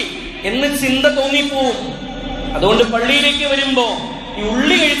തീർന്നായിരുന്നെങ്കിൽ എന്ന് ചിന്ത തോന്നിപ്പോവും. അതുകൊണ്ട് പള്ളിയിലേക്ക് വരുമ്പോ ഈ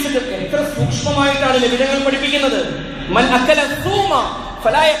ഉള്ളി കഴിച്ചിട്ട് എത്ര സൂക്ഷ്മമായിട്ടാണ് നബിതങ്ങൾ പഠിപ്പിക്കുന്നത്. മൻ അക്കല സൂമ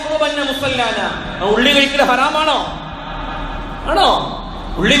ഫലാ യഖ്റുബന്ന മുസല്ലാന. ഉള്ളി കഴിക്കൽ ഹറാമാണോ? ആണോ?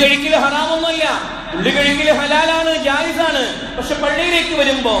 ഉള്ളി കഴിക്കൽ ഹറാമൊന്നുമല്ല, ഉള്ളി കഴിക്കൽ ഹലാലാണ്, ജായിസാണ്. പക്ഷെ പള്ളിയിലേക്ക്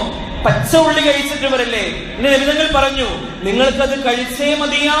വരുമ്പോ പച്ച ഉള്ളി കഴിച്ചിട്ട് വരല്ലേ. ഇനി നബിതങ്ങൾ പറഞ്ഞു, നിങ്ങൾക്കത് കഴിച്ചേ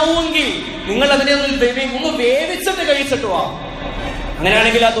മതിയാവുമെങ്കിൽ നിങ്ങൾ അതിനെ ഒന്ന് വേവിച്ചിട്ട് കഴിച്ചിട്ട് വാ.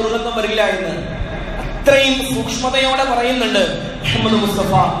 അങ്ങനെയാണെങ്കിൽ ആ ദുർഗന്ധം വരില്ല എന്ന് അത്രയും സൂക്ഷ്മതയോടെ പറയുന്നുണ്ട് മുഹമ്മദ്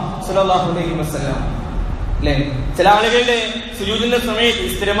മുസ്തഫ സല്ലല്ലാഹു അലൈഹി വസല്ലം. അല്ലെ, ചില ആളുകളുടെ സുജൂദിന്റെ സമയത്ത്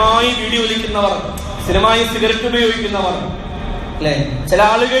സ്ഥിരമായി വീഡിയോ വലിക്കുന്നവർ, സ്ഥിരമായി സിഗരറ്റ് ഉപയോഗിക്കുന്നവർ, അല്ലെ, ചില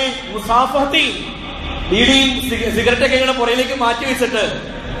ആളുകൾ മുസാഫഹത്തി ബീഡിയും സിഗരറ്റൊക്കെ ഇങ്ങനെ പുറയിലേക്ക് മാറ്റി വെച്ചിട്ട്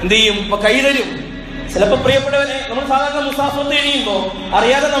എന്ത് ചെയ്യും, കൈ തരും. ചിലപ്പോ പ്രിയപ്പെട്ടവരെ, നമ്മൾ സാധാരണ മുസാഫഹത്ത് കഴിയുമ്പോ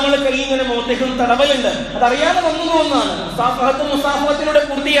അറിയാതെ നമ്മൾ കൈ ഇങ്ങനെ മുഖത്തേക്കൊന്ന് തടവലുണ്ട്, അതറിയാതെ വന്നു പോകുന്നതാണ്. മുസാഫഹത്തിലൂടെ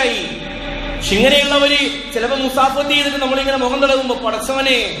പൂർത്തിയായി. പക്ഷെ ഇങ്ങനെയുള്ളവര് ചിലപ്പോ മുസാഫത്ത് ചെയ്തിട്ട് നമ്മളിങ്ങനെ മുഖം തടവുമ്പോ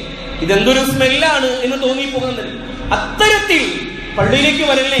പടച്ചവനെ ഇതെന്തൊരു സ്മെല്ലാണ് എന്ന് തോന്നിപ്പോകുന്നത്. അത്തരത്തിൽ പള്ളിയിലേക്ക്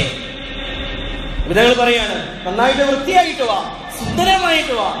വരല്ലേ. വിധങ്ങൾ പറയാണ്, നന്നായിട്ട് വൃത്തിയായിട്ട് വാ,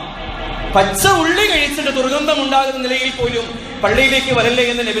 സുന്ദരമായിട്ട് വാ. പച്ച ഉള്ളി കഴിച്ചിട്ട് ദുർഗന്ധം ഉണ്ടാകുന്ന നിലയിൽ പോലും പള്ളിയിലേക്ക് വരല്ലേ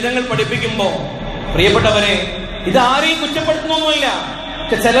എന്ന് നബിതങ്ങൾ പഠിപ്പിക്കുമ്പോ പ്രിയപ്പെട്ടവരെ, ഇത് ആരെയും കുറ്റപ്പെടുത്തുന്നൊന്നുമില്ല.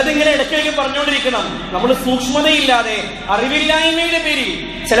 ചിലതിങ്ങനെ ഇടയ്ക്കിടയ്ക്ക് പറഞ്ഞുകൊണ്ടിരിക്കണം. നമ്മൾ സൂക്ഷ്മതയില്ലാതെ, അറിവില്ലായ്മയുടെ പേരിൽ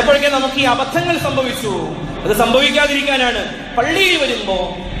ചിലപ്പോഴൊക്കെ നമുക്ക് ഈ അബദ്ധങ്ങൾ സംഭവിച്ചു. അത് സംഭവിക്കാതിരിക്കാനാണ് പള്ളിയിൽ വരുമ്പോ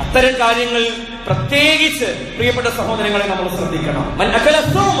അത്തരം കാര്യങ്ങൾ പ്രത്യേകിച്ച് പ്രിയപ്പെട്ട സഹോദരങ്ങളെ നമ്മൾ ശ്രദ്ധിക്കണം.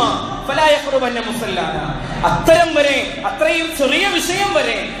 അത്തരം വരെ, അത്രയും ചെറിയ വിഷയം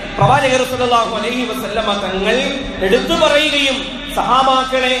വരെ പ്രവാചകർ സല്ലല്ലാഹു അലൈഹി വസല്ലമ തങ്ങൾ എടുത്തു പറയുകയും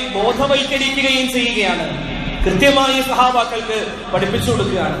സഹാബാക്കളെ ബോധവൽക്കരിക്കുകയും ചെയ്യുകയാണ്. കൃത്യമായി സഹാബാക്കൾക്ക് പഠിപ്പിച്ചു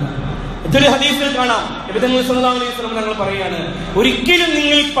കൊടുക്കുകയാണ്. മറ്റൊരു ഹദീസിൽ കാണാം, നബി സല്ലല്ലാഹു അലൈഹി വസല്ലം തങ്ങൾ പറയാണ്, ഒരിക്കലും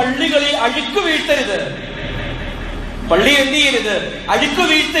നിങ്ങൾ പള്ളികളിൽ അഴുക്ക് വീഴ്ത്തരുത്. പള്ളി എന്ത് ചെയ്യരുത്? അഴുക്ക്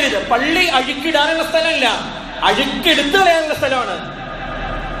വീഴ്ത്തരുത്. പള്ളി അഴുക്കിടാനുള്ള സ്ഥലമല്ല. അഴുക്കെടുത്തു കളയാനുള്ള സ്ഥലമാണ്.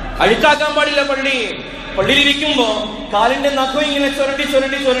 അഴുക്കാക്കാൻ പാടില്ല. പള്ളിയിലിരിക്കുമ്പോ കാലിന്റെ നഖം ഇങ്ങനെ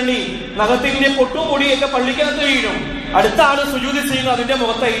ചുരണ്ടി നഖത്തിന്റെ പൊട്ടും പൊടിയൊക്കെ പള്ളിക്കകത്ത് വീഴും. അടുത്ത ആള് സുജൂദ് ചെയ്യുന്നത് അതിന്റെ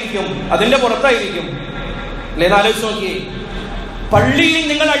മുഖത്തായിരിക്കും, അതിന്റെ പുറത്തായിരിക്കും. അല്ലേ, ആലോചിച്ച് നോക്കിയേ. പള്ളിയിൽ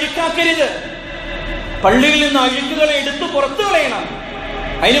നിങ്ങൾ അഴുക്കാക്കരുത്. പള്ളിയിൽ നിന്ന് അഴുക്കുകളെ എടുത്തു പുറത്തു കളയണം.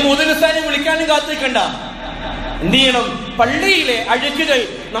 അതിന് മുതലസ്ഥാനം വിളിക്കാനും കാത്തിക്കണ്ട. എന്ത് ചെയ്യണം? പള്ളിയിലെ അഴുക്കുകൾ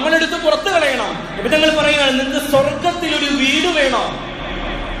നമ്മളെടുത്ത് പുറത്തു കളയണം. നിബിധങ്ങൾ പറയുകയാണ്, നിങ്ങൾക്ക് സ്വർഗത്തിൽ ഒരു വീട് വേണോ?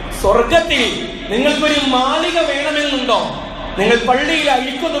 സ്വർഗത്തിൽ നിങ്ങൾക്കൊരു മാളിക വേണമെന്നുണ്ടോ? നിങ്ങൾ പള്ളിയിൽ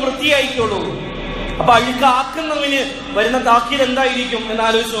അഴുക്കൊന്ന് വൃത്തിയായിക്കോളൂ. അപ്പൊ അഴുക്കാക്കുന്നവന് വരുന്ന താക്കീത് എന്തായിരിക്കും എന്ന്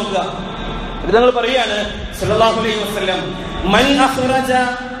ആലോചിച്ച് നോക്കുക. നിബിധങ്ങൾ പറയാണ് സല്ലല്ലാഹു അലൈഹി വസല്ലം, മൻ അഖ്റജ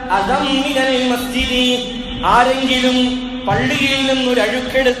അദം മിനൽ മസ്ജിദി, ആരെങ്കിലും പള്ളിയിൽ നിന്നൊരു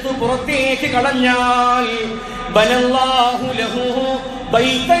അഴുക്കെടുത്ത് പുറത്തേക്ക് കളഞ്ഞാൽ ബനല്ലാഹു ലഹു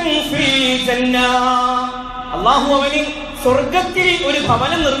ബൈതൻ ഫിൽ ജന്ന, അല്ലാഹു അവന് സ്വർഗത്തിൽ ഒരു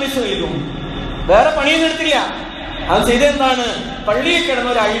ഭവനം നിർമ്മിച്ചു നൽകും. വേറെ പണിയൊന്നും എടുത്തില്ല. അത് ചെയ്തെന്താണ്? പള്ളിയിൽ കിടന്ന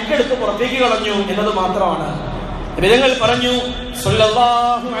ഒരു അഴുക്കെടുത്ത് പുറത്തേക്ക് കളഞ്ഞു എന്നത് മാത്രമാണ്. വിധങ്ങൾ പറഞ്ഞു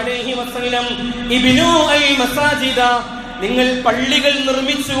സല്ലല്ലാഹു അലൈഹി വസല്ലം, ഇബ്നു അൽ മസാജിദ, നിങ്ങൾ പള്ളികൾ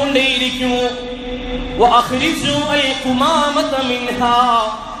നിർമ്മിച്ചുകൊണ്ടേയിരിക്കൂ. വഅഖ്രിജു അൽ ഖുമാമത മിൻഹാ,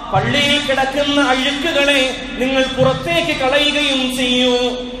 പള്ളിയിൽ കിടക്കുന്ന അഴുക്കുകളെ നിങ്ങൾ പുറത്തേക്ക് കളയുകയും ചെയ്യൂ.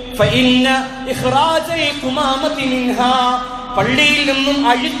 ഫഇന്ന ഇഖ്റാജൽ ഖുമാമതി മിൻഹാ, പള്ളിയിൽ നിന്നും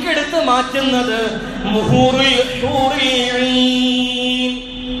അഴുക്കെടുത്ത് മാറ്റുന്നത് മുഹൂറുൽ ഹൂറിൽ ഐൻ,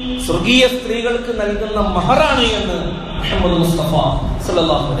 സ്വർഗീയ സ്ത്രീകൾക്ക് നൽകുന്ന മഹറാണ് എന്ന് മുഹമ്മദ് മുസ്തഫ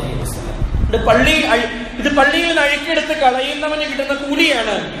സല്ലല്ലാഹു അലൈഹി വസല്ലം. ഇത് പള്ളിയിൽ നിന്ന് അഴുക്കെടുത്ത് കളയുന്നവന് കിട്ടുന്ന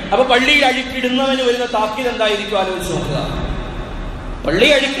കൂലിയാണ്. അപ്പൊ പള്ളിയിൽ അഴുക്കിടുന്നവന് വരുന്ന താക്കീത് എന്തായിരിക്കും ആലോചിച്ച് നോക്കുക. പള്ളി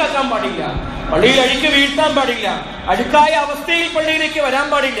അഴുക്കാക്കാൻ പാടില്ല, പള്ളിയിൽ അഴുക്ക് വീഴ്ത്താൻ പാടില്ല, അഴുക്കായ അവസ്ഥയിൽ പള്ളിയിലേക്ക് വരാൻ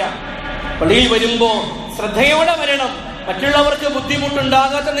പാടില്ല. പള്ളിയിൽ വരുമ്പോ ശ്രദ്ധയോടെ വരണം, മറ്റുള്ളവർക്ക്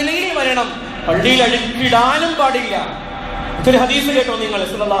ബുദ്ധിമുട്ടുണ്ടാകാത്ത നിലയിൽ വരണം. പള്ളിയിൽ അഴുക്കിടാനും പാടില്ല. ഇതൊരു ഹദീസ് കേട്ടോ നിങ്ങൾ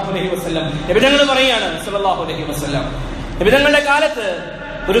സല്ലല്ലാഹു അലൈഹി വസല്ലം. നബിതങ്ങൾ പറയാണ് സല്ലല്ലാഹു അലൈഹി വസല്ലം, നബിതങ്ങളുടെ കാലത്ത്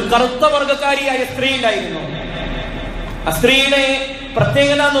ഒരു കറുത്ത വർഗ്ഗക്കാരിയായ സ്ത്രീ ഉണ്ടായിരുന്നു. ആ സ്ത്രീയുടെ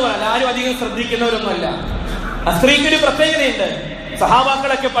പ്രത്യേകത എന്ന് പറഞ്ഞാൽ ആരും അധികം ശ്രദ്ധിക്കുന്നവരൊന്നുമല്ല. ആ സ്ത്രീക്ക് ഒരു പ്രത്യേകതയുണ്ട്.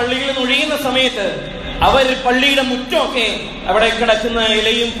 സഹാബാക്കളൊക്കെ പള്ളിയിൽ നിന്ന് ഒഴിയുന്ന സമയത്ത് അവർ പള്ളിയുടെ മുറ്റമൊക്കെ അവിടെ കിടക്കുന്ന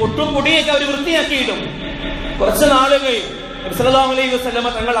ഇലയും പൊട്ടും പൊടിയൊക്കെ അവർ വൃത്തിയാക്കിയിടും. കുറച്ച് നാളുകൾ സല്ലല്ലാഹു അലൈഹി വസല്ലമ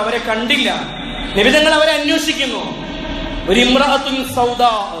തങ്ങൾ അവരെ കണ്ടില്ല. നബിതങ്ങൾ അവരെ അന്വേഷിക്കുന്നു. ഒരു ഇമ്രഅത്തുൻ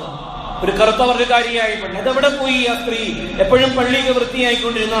സൗദാ, ഒരു കറുത്ത വർഗ്ഗക്കാരിയായ പെണ്ണ്, ഇതെവിടെ പോയി? ആ സ്ത്രീ എപ്പോഴും പള്ളിയൊക്കെ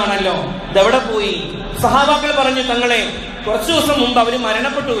വൃത്തിയായിക്കൊണ്ടിരുന്നതാണല്ലോ, ഇതെവിടെ പോയി? സഹാബാക്കൾ പറഞ്ഞു, തങ്ങളെ കുറച്ചു ദിവസം മുമ്പ് അവര്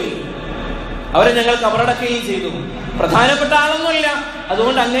മരണപ്പെട്ടുപോയി, അവരെ ഞങ്ങൾ കബറടക്കുകയും ചെയ്തു. പ്രധാനപ്പെട്ട ആളൊന്നുമില്ല,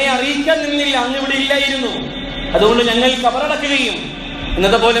 അതുകൊണ്ട് അങ്ങയെ അറിയിക്കാൻ നിന്നില്ല, അങ്ങ് ഇവിടെ ഇല്ലായിരുന്നു, അതുകൊണ്ട് ഞങ്ങൾ കബറടക്കുകയും.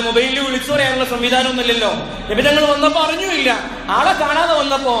 ഇന്നത്തെ പോലെ മൊബൈലിൽ വിളിച്ചു പറയാനുള്ള സംവിധാനമൊന്നുമില്ലല്ലോ. നബിതങ്ങൾ വന്നപ്പോ അറിഞ്ഞുമില്ല, ആളെ കാണാതെ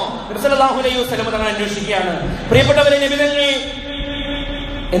വന്നപ്പോ സല്ലല്ലാഹു അലൈഹി വസല്ലം തങ്ങൾ അന്വേഷിക്കുകയാണ്. പ്രിയപ്പെട്ടവരെ, നബിതങ്ങൾ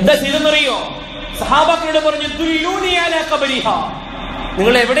എന്താ ചെയ്തെന്നറിയോ? സഹാബാക്കളോട് പറഞ്ഞു, ദുല്ലൂനി അലാ ഖബരിഹാ,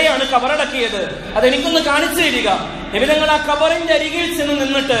 നിങ്ങൾ എവിടെയാണ് കബറടക്കിയത്, അതെനിക്കൊന്ന് കാണിച്ചു തരിക. നബിതങ്ങൾ ആ കബറിന്റെ അരികിൽ ചെന്ന്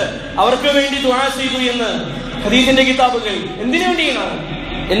നിന്നിട്ട് അവർക്ക് വേണ്ടി ദുആ ചെയ്തു എന്ന് ഹദീസിന്റെ കിതാബുകൾ. എന്തിനു വേണ്ടിയാണ്?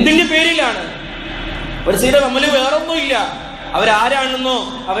 എന്തിന്റെ പേരിലാണ്? അവർ ചെയ്ത അമല് വേറൊന്നുമില്ല. അവരാരാണെന്നോ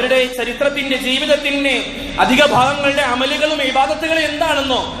അവരുടെ ചരിത്രത്തിന്റെ ജീവിതത്തിന്റെ അധിക ഭാഗങ്ങളുടെ അമലുകളും ഇബാദത്തുകളും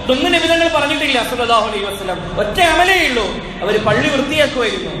എന്താണെന്നോ ഇതൊന്നും നബിതങ്ങൾ പറഞ്ഞിട്ടില്ല സല്ലല്ലാഹു അലൈഹി വസല്ലം. ഒറ്റ അമലേ ഉള്ളൂ, അവർ പള്ളി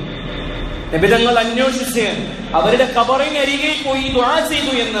വൃത്തിയാക്കുമായിരുന്നു. നബിതങ്ങൾ അന്വേഷിച്ച് അവരുടെ ഖബറിനരികിൽ പോയി ദുആ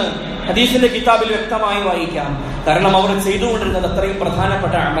ചെയ്തു എന്ന് ഹദീസിന്റെ കിതാബിൽ വ്യക്തമായി വായിക്കാം. കാരണം അവർ ചെയ്തുകൊണ്ടിരുന്നത് അത്രയും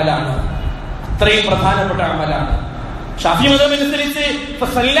പ്രധാനപ്പെട്ട അമലാണ്, അത്രയും പ്രധാനപ്പെട്ട അമലാണ്. ഷാഫി മദ്ഹബ് അനുസരിച്ച്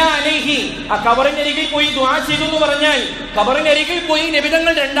ആ ഖബറിനരികിൽ പോയി ദുആ ചെയ്തു എന്ന് പറഞ്ഞാൽ ഖബറിനരികിൽ പോയി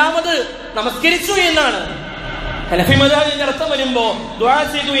നബിതങ്ങൾ രണ്ടാമത് നമസ്കരിച്ചു എന്നാണ്. ഹനഫി മദ്ഹബിന്റെ അർത്ഥം വരുമ്പോ ദുആ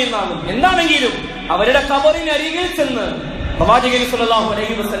ചെയ്തു എന്നാകും. എന്താണെങ്കിലും അവരുടെ ഖബറിനരികിൽ ചെന്ന് പ്രവാചകൻ സല്ലല്ലാഹു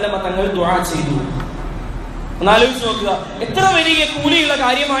അലൈഹി വസല്ലം തങ്ങൾ ദുആ ചെയ്തു. ഒന്നാലോചിച്ച് നോക്കുക, എത്ര വലിയ കൂലിയുള്ള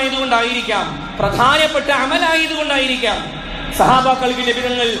കാര്യമായതുകൊണ്ടായിരിക്കാം, പ്രധാനപ്പെട്ട അമലായതുകൊണ്ടായിരിക്കാം സഹാബാക്കൾക്ക്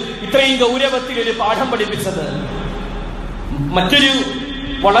നബിതങ്ങൾ ഇത്രയും ഗൗരവത്തിൽ ഒരു പാഠം പഠിപ്പിച്ചത്. മറ്റൊരു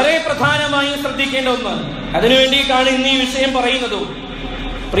വളരെ പ്രധാനമായും ശ്രദ്ധിക്കേണ്ട ഒന്ന്, അതിനുവേണ്ടിയിട്ടാണ് ഇന്ന് ഈ വിഷയം പറയുന്നതും.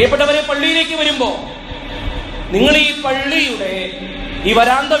 പ്രിയപ്പെട്ടവരെ, പള്ളിയിലേക്ക് വരുമ്പോ നിങ്ങൾ ഈ പള്ളിയുടെ ഈ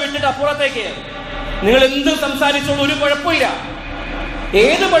വരാന്ത വിട്ടിട്ട് അപ്പുറത്തേക്ക് നിങ്ങൾ എന്ത് സംസാരിച്ചോളൂ, ഒരു കുഴപ്പമില്ല.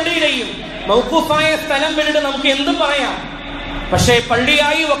 ഏത് പള്ളിയിലെയും മൗഖൂഫായ സ്ഥലം വിട്ടിട്ട് നമുക്ക് എന്തും പറയാം. പക്ഷേ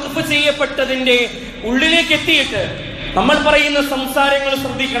പള്ളിയായി വഖഫ് ചെയ്യപ്പെട്ടതിന്റെ ഉള്ളിലേക്ക് എത്തിയിട്ട് നമ്മൾ പറയുന്ന സംസാരങ്ങൾ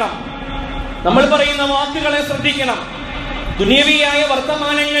ശ്രദ്ധിക്കണം, നമ്മൾ പറയുന്ന വാക്കുകളെ ശ്രദ്ധിക്കണം. ദുനിയവിയായ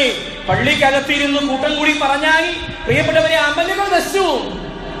വർത്തമാനങ്ങൾ പള്ളിക്കകത്തിരുന്ന് കൂട്ടം കൂടി പറഞ്ഞാൽ പ്രിയപ്പെട്ടവരെ അമലുകൾ നശിച്ചുപോകും.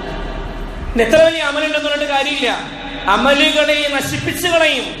 എത്ര വലിയ അമലുണ്ടെന്ന് പറഞ്ഞിട്ട് കാര്യമില്ല. അമലുകളെ നശിപ്പിച്ചു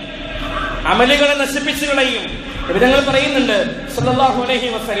കളയും, അമലുകളെ നശിപ്പിച്ചു കളയും. ഞങ്ങൾ പറയുന്നുണ്ട് സല്ലല്ലാഹു അലൈഹി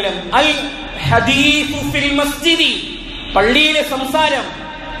വസല്ലം, അൽ ഹദീസു ഫിൽ മസ്ജിദി, പള്ളിയിലെ സംസാരം,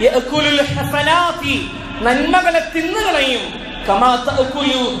 യഅകുലുൽ ഹസനാതി, നന്മകളെ തിന്നുകളയും, കമാ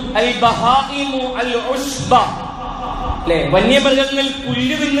തഅകുലു അൽ ബഹായിമു അൽ ഉശ്ബ, അല്ലെ, വന്യമൃഗങ്ങൾ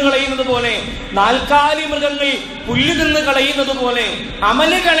പുല്ല് തിന്നു കളയുന്നത് പോലെ, നാൽക്കാലി മൃഗങ്ങൾ പുല്ല് തിന്ന് കളയുന്നത് പോലെ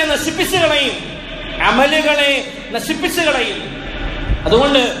അമലുകളെ നശിപ്പിച്ചു കളയും, അമലുകളെ നശിപ്പിച്ചു കളയും.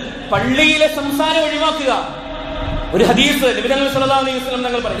 അതുകൊണ്ട് പള്ളിയിലെ സംസാരം ഒഴിവാക്കുക. ഒരു ഹദീസ് നബി തങ്ങൾ സല്ലല്ലാഹു അലൈഹി വസല്ലം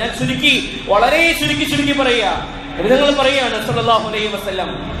തങ്ങൾ പറഞ്ഞു, ഞാൻ വളരെ ചുരുക്കി പറയുക. നബി തങ്ങൾ പറയുകയാണ് സല്ലല്ലാഹു അലൈഹി വസല്ലം,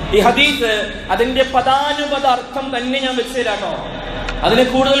 ഈ ഹദീസ് അതിന്റെ പദാനുപദ അർത്ഥം തന്നെ ഞാൻ വെച്ചു തരാട്ടോ, അതിനെ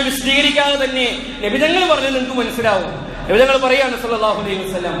കൂടുതൽ വിശദീകരിക്കാതെ തന്നെ നബി തങ്ങൾ പറഞ്ഞത് നിങ്ങൾക്ക് മനസ്സിലാവും. നബി തങ്ങൾ പറയാണ് സല്ലല്ലാഹു അലൈഹി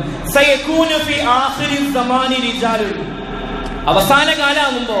വസല്ലം, സയകൂനു ഫി ആഖിരിൽ സമാനി റിജാലുൻ, അവസാന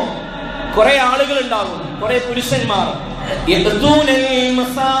കാലമാകുമ്പോ കുറെ ആളുകൾ ഉണ്ടാകും, കുറെ പുരുഷന്മാർ, യഅ്തൂനൽ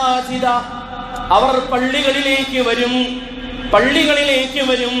മസാജിദ, അവർ പള്ളികളിലേക്ക്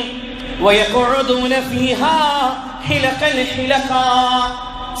വരും, വയഖഉദൂന ഫീഹാ ഹിലഖൻ ഹിലഖാ,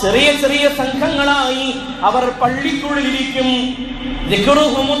 ചെറിയ സംഘങ്ങളായി അവർ പള്ളിക്കുള്ളിലിരിക്കും.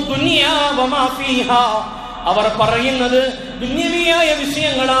 ദിക്റുഹുമുദ് ദുനിയാ വമാ ഫീഹാ, അവർ പറയുന്നത് ദുനിയവിയായ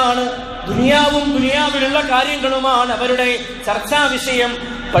വിഷയങ്ങളാണ്, ദുനിയാവും ദുനിയാവിലുള്ള കാര്യങ്ങളുമാണ് അവരുടെ ചർച്ചാ വിഷയം.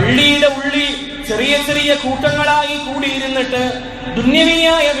 പള്ളിയുടെ ഉള്ളിൽ ചെറിയ കൂട്ടങ്ങളായി കൂടിയിരുന്നിട്ട്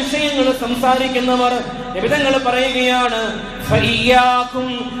ദുന്യവിയായ വിഷയങ്ങൾ സംസാരിക്കുന്നവർ, നബി തങ്ങൾ പറയുകയാണ്, ഫഇയ്യാകും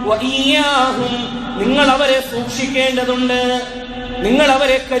വഇയ്യാഹും, നിങ്ങൾ അവരെ സൂക്ഷിക്കേണ്ടതുണ്ട്, നിങ്ങൾ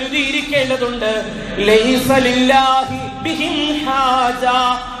അവരെ കരുതിയിരിക്കേണ്ടതുണ്ട്. ലൈസ ലില്ലാഹി ബിഹിം ഹാജ,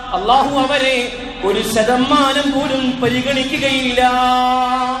 അല്ലാഹു അവരെ 1% പോലും പരിഗണിക്കുകയില്ല.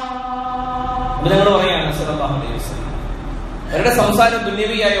 നബി പറയാണ് സല്ലല്ലാഹു അലൈഹി വസല്ലം, അവരുടെ സംസാരം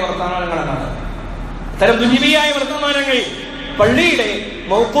ദുന്യവിയായ വർത്തമാനങ്ങളാണ്. ഇത്തരം ദുന്യവിയായ വർത്തമാനങ്ങൾ, പള്ളിയുടെ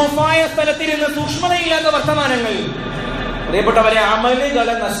മൗഖൂഫായ സ്ഥലത്തിരുന്ന് സൂക്ഷ്മതയില്ലാത്ത വർത്തമാനങ്ങൾ, പ്രിയപ്പെട്ടവരെ,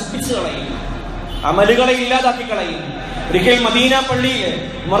 അമലുകളെ നശിപ്പിച്ചു കളയും, അമലുകളെ ഇല്ലാതാക്കി കളയും. ഒരിക്കൽ മദീന പള്ളിയിൽ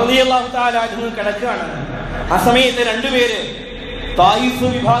ഉമർ റളിയല്ലാഹു തആല അൻഹു കിടക്കുകയാണ്. ആ സമയത്ത് രണ്ടുപേര് തായിഫ്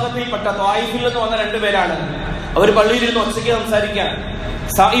വിഭാഗത്തിൽപ്പെട്ട, തായിഫിൽ നിന്ന് വന്ന രണ്ടുപേരാണ്. അവർ പള്ളിയിലിരുന്ന് ഒച്ചയ്ക്ക് സംസാരിക്കാൻ.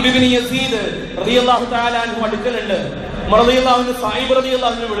 സായിബ് ഇബ്നു യസീദ് റളിയല്ലാഹു തആല അൻഹു അടുക്കലുണ്ട്. ഉമർ റളിയല്ലാഹു അൻഹു സായിബ്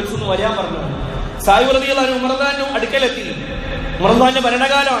റളിയല്ലാഹു അൻഹു വിളിച്ചു വരാൻ പറഞ്ഞു. സായിബ് റളിയല്ലാഹു അൻഹു ഉമർ റളിയല്ലാഹു അൻഹു അടുക്കലെത്തി. ഉമർ റളിയല്ലാഹു അൻഹു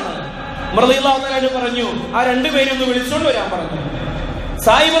ഭരണകാലമാണ്. ഉമർ റളിയല്ലാഹു തആല അൻഹു പറഞ്ഞു, ആ രണ്ടുപേരും ഒന്ന് വിളിച്ചുകൊണ്ട് വരാൻ പറഞ്ഞു.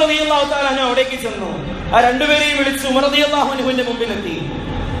 സായിബ് റളിയല്ലാഹു തആല അൻഹു അവിടേക്ക് ചെന്നു. ആ രണ്ടുപേരെയും വിളിച്ചു ഉമർ റളിയല്ലാഹു അൻഹുവിന്റെ മുമ്പിലെത്തി.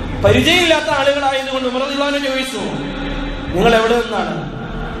 പരിചയമില്ലാത്ത ആളുകളായതുകൊണ്ട് ഉമർ റളിയല്ലാഹു അൻഹു ചോദിച്ചു, നിങ്ങൾ എവിടെ നിന്നാണ്?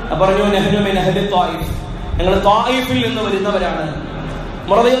 പറഞ്ഞു, നഹ്നു മിൻ അഹ്ലി ത്വായിഫ്, ഞങ്ങൾ ത്വായിഫിൽ നിന്ന് വരുന്നവരാണ്.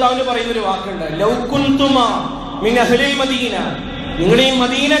 ഉമർ റളിയല്ലാഹു അൻഹു പറയുന്ന ഒരു വാക്കുണ്ട്, ലൗ കുൻതുമാ മിൻ അഹ്ലിൽ മദീന, നിങ്ങൾ ഈ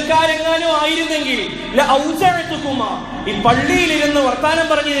മദീനക്കാരെങ്ങാനും ആയിരുന്നെങ്കിൽ ലഔസഅതുകുമാ, ഈ പള്ളിയിലിരുന്ന് വർത്താനം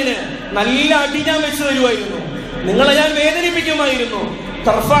പറഞ്ഞതിന് നല്ല അടി ഞാൻ വെച്ചു തരുമായിരുന്നു, നിങ്ങളെ ഞാൻ വേദനിപ്പിക്കുമായിരുന്നു.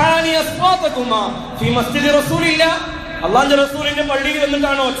 തർഫഅനി അസ്വാതകുമാ ഫീ മസ്ജിദി റസൂലില്ലാഹ്, അല്ലാഹുവിന്റെ റസൂലിന്റെ പള്ളിയിൽ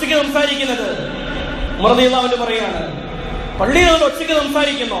വന്നിട്ടാണ് ഒച്ചയ്ക്ക് സംസാരിക്കുന്നത്. ഉമർ റളിയല്ലാഹു അൻഹു പറയാണ്, പള്ളിയിൽ നിന്ന് ഒച്ചയ്ക്ക്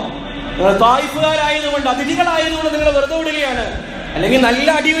സംസാരിക്കുന്നു, നിങ്ങൾ തായിഫുകാരായതുകൊണ്ട്, അതിഥികളായതുകൊണ്ട് നിങ്ങൾ വെറുതെ വിടുകയാണ്, അല്ലെങ്കിൽ നല്ല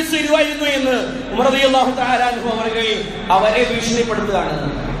അടി വെച്ച് തരുമായിരുന്നു എന്ന് ഉമർ റളിയല്ലാഹു തആല അൻഹു അവരെ ഭീഷണിപ്പെടുത്തുകയാണ്.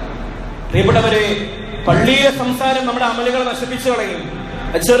 പ്രിയപ്പെട്ടവരെ, പള്ളിയിലെ സംസാരം നമ്മുടെ അമലുകൾ നശിപ്പിച്ചു കളയും.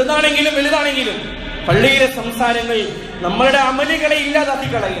 ചെറുതാണെങ്കിലും വലുതാണെങ്കിലും പള്ളിയിലെ സംസാരങ്ങൾ നമ്മളുടെ അമലുകളെ ഇല്ലാതാക്കി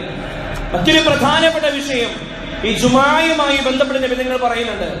കളയും. മറ്റൊരു പ്രധാനപ്പെട്ട വിഷയം, ഈ ജുമായുമായി ബന്ധപ്പെട്ട നബി തങ്ങൾ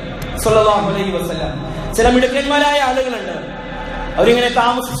പറയുന്നുണ്ട് സല്ലല്ലാഹു അലൈഹി വസല്ലം, ചില മിടുക്കന്മാരായ ആളുകളുണ്ട്, അവരിങ്ങനെ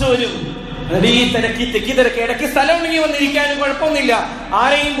താമസിച്ചു വരും, തെക്കി ഇടയ്ക്ക് സ്ഥലം ഉണ്ടെങ്കിൽ വന്നിരിക്കാനും കുഴപ്പമൊന്നുമില്ല,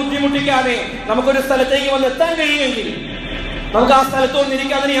 ആരെയും ബുദ്ധിമുട്ടിക്കാതെ നമുക്കൊരു സ്ഥലത്തേക്ക് വന്ന് എത്താൻ കഴിയുമെങ്കിൽ നമുക്ക് ആ സ്ഥലത്ത്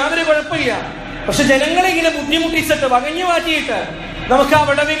വന്നിരിക്കാൻ അതിന് യാതൊരു കുഴപ്പമില്ല. പക്ഷെ ജനങ്ങളെ ഇങ്ങനെ ബുദ്ധിമുട്ടിച്ചിട്ട് വകഞ്ഞു മാറ്റിയിട്ട് നമുക്ക് ആ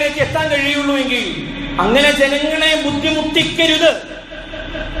വിടവിലേക്ക് എത്താൻ കഴിയുള്ളൂ എങ്കിൽ അങ്ങനെ ജനങ്ങളെ ബുദ്ധിമുട്ടിക്കരുത്.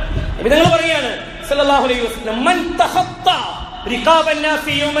 നിങ്ങൾ പറയാണ് സല്ലല്ലാഹു അലൈഹി വസല്ലം, മൻ തഖത്ത റിഖാബൻ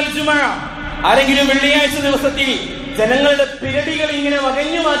നാസി യൗമൽ ജുമുഅ, ആരെങ്കിലും വെള്ളിയാഴ്ച ദിവസത്തിൽ ജനങ്ങളുടെ പിരടികൾ ഇങ്ങനെ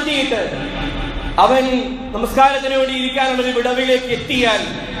വകഞ്ഞു മാറ്റിയിട്ട് അവൻ നമസ്കാരത്തിന് വേണ്ടി ഇരിക്കാനുള്ള ഒരു വിടവിലേക്ക് എത്തിയാൽ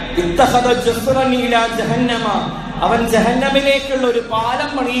ഇത്തഖദ ജസ്റൻ ഇലാ ജഹന്നമ, അവൻ ജഹന്നമിലേക്കുള്ള ഒരു പാലം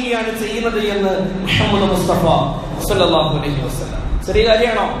പണിയുകയാണ് ചെയ്യുന്നത് എന്ന് മുഹമ്മദ് മുസ്തഫ സല്ലല്ലാഹു അലൈഹി വസല്ലം. ചെറിയ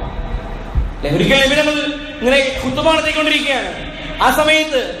കാര്യമാണോ? ഒരിക്കൽ നബി തങ്ങൾ ഇങ്ങനെ ഖുതുബ നടത്തിക്കൊണ്ടിരിക്കുകയാണ്. ആ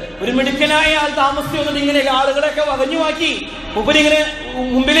സമയത്ത് ഒരു മിടുക്കനായ ആൾ താമസിച്ചു വന്നത് ഇങ്ങനെ ആളുകളെയൊക്കെ വകഞ്ഞുമാക്കി മുമ്പിലിങ്ങനെ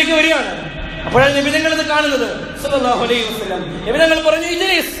മുമ്പിലേക്ക് വരികയാണ്. അപ്പോഴാണ് നബി തങ്ങൾ ഇത് കാണുന്നത് സല്ലല്ലാഹു അലൈഹി വസല്ലം. നബി തങ്ങൾ പറഞ്ഞു,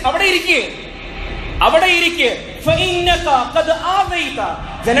 ഇജ്ലിസ്, അവിടെ ഇരിക്ക്, അവിടെ ഇരിക്ക്, ഫഇന്നക ഖദ് ആവൈത,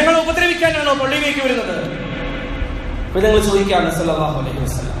 ജനങ്ങളെ ഉപദ്രവിക്കാനാണോ പള്ളിയിലേക്ക് വരുന്നത്? നബി തങ്ങൾ ചോദിക്കുകയാണ് സല്ലല്ലാഹു അലൈഹി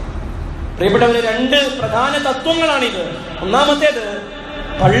വസല്ലം. പ്രിയപ്പെട്ടവരെ, രണ്ട് പ്രധാന തത്വങ്ങളാണിത്. ഒന്നാമത്തേത്,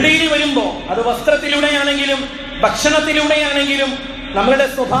 പള്ളിയിൽ വരുമ്പോ അത് വസ്ത്രത്തിലൂടെയാണെങ്കിലും ഭക്ഷണത്തിലൂടെയാണെങ്കിലും നമ്മളുടെ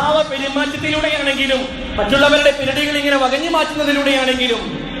സ്വഭാവ പെരുമാറ്റത്തിലൂടെയാണെങ്കിലും മറ്റുള്ളവരുടെ പിരടികൾ ഇങ്ങനെ വകഞ്ഞു മാറ്റുന്നതിലൂടെയാണെങ്കിലും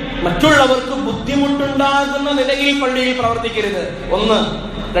മറ്റുള്ളവർക്ക് ബുദ്ധിമുട്ടുണ്ടാകുന്ന നിലയിൽ പള്ളിയിൽ പ്രവർത്തിക്കരുത്. ഒന്ന്.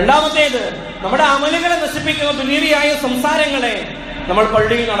 രണ്ടാമത്തേത്, നമ്മുടെ അമലുകളെ നശിപ്പിക്കുന്ന ദുനിയാവിയായ സംസാരങ്ങളെ നമ്മൾ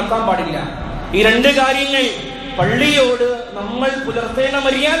പള്ളിയിൽ നടത്താൻ പാടില്ല. ഈ രണ്ട് കാര്യങ്ങൾ പള്ളിയോട് നമ്മൾ പുലർത്തേണ്ട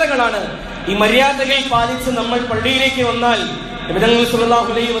മര്യാദകളാണ്. ഈ മര്യാദകൾ പാലിച്ച് നമ്മൾ പള്ളിയിലേക്ക് വന്നാൽ നബി സല്ലല്ലാഹു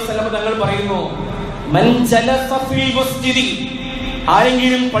അലൈഹി വസല്ലം തങ്ങൾ പറയുന്നു, മൻ ജലസ ഫിൽ മസ്ജിദി,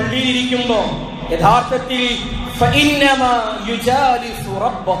 ആരെങ്കിലും പള്ളിയിൽ ഇരിക്കുമ്പോ യഥാർത്ഥത്തിൽ ഫഇന്നമാ യുജാലിസു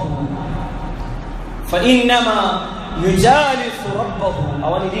റബ്ബഹു, ഫഇന്നമാ യുജാലിസു റബ്ബഹു,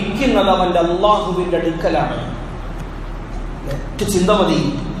 അവൻ ഇരിക്കുന്നത് അവന്റെ അല്ലാഹുവിന്റെ അടുക്കലാണ്. ഒറ്റ ചിന്ത മതി,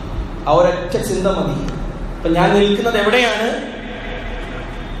 ആ ഒരൊറ്റ ചിന്ത മതി. ഇപ്പൊ ഞാൻ നിൽക്കുന്നത് എവിടെയാണ്?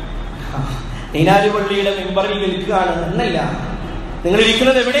 നീനാലി പള്ളിയുടെ മെമ്പറിൽ നിൽക്കുകയാണ് എന്നല്ല, നിങ്ങൾ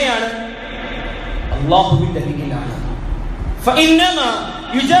ഇരിക്കുന്നത് എവിടെയാണ്? അല്ലാഹുവിന്റെ അരികിലാണ്. ഫഇന്നമാ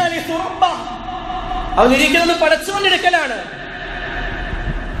യുജാലിസു റബ്ബഹു, അവൻ ഇരിക്കുന്നത് പടച്ചവന്റെ അടുക്കലാണ്.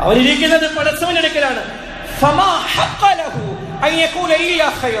 അവൻ ഇരിക്കുന്നത് പടച്ചവന്റെ അടുക്കലാണ്. ഫമാ ഹഖ്ഖ ലഹു അൻ യഖൂല ഇല്ലാ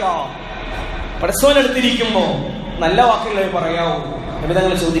ഖൈറാ, പടച്ചവന്റെ അടുത്തിരിക്കുമ്പോ നല്ല വാക്കുകളെ പറയാവൂ. നബി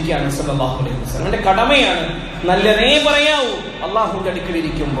തങ്ങൾ ചോദിക്കുകയാണ് സല്ലല്ലാഹു അലൈഹി വസല്ലം, അവന്റെ കടമയാണ് നല്ലതേ പറയാവൂ അല്ലാഹുവിന്റെ അടുക്കൽ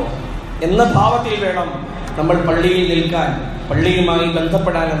ഇരിക്കുമ്പോ എന്ന ഭാവത്തിൽ വേണം നമ്മൾ പള്ളിയിൽ നിൽക്കാൻ, പള്ളിയുമായി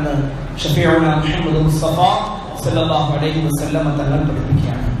ബന്ധപ്പെടാനെന്ന് ഷഫീഉന മുഹമ്മദ് മുസ്തഫ സല്ലല്ലാഹു അലൈഹി വസല്ലം തങ്ങൾ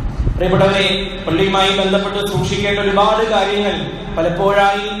പഠിപ്പിക്കുകയാണ്. പ്രിയപ്പെട്ടവരെ, പള്ളിയുമായി ബന്ധപ്പെട്ട് സൂക്ഷിക്കേണ്ട ഒരുപാട് കാര്യങ്ങൾ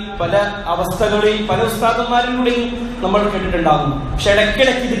പലപ്പോഴായി പല അവസ്ഥകളിൽ പല ഉസ്താദന്മാരിലൂടെയും നമ്മൾ കേട്ടിട്ടുണ്ടാകും. പക്ഷെ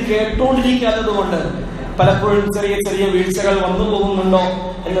ഇടയ്ക്കിടയ്ക്ക് ഇത് കേട്ടുകൊണ്ടിരിക്കാത്തത് കൊണ്ട് പലപ്പോഴും ചെറിയ ചെറിയ വീഴ്ചകൾ വന്നു പോകുന്നുണ്ടോ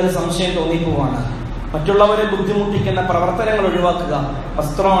എന്നൊരു സംശയം തോന്നിപ്പോവാണ്. മറ്റുള്ളവരെ ബുദ്ധിമുട്ടിക്കുന്ന പ്രവർത്തനങ്ങൾ ഒഴിവാക്കുക.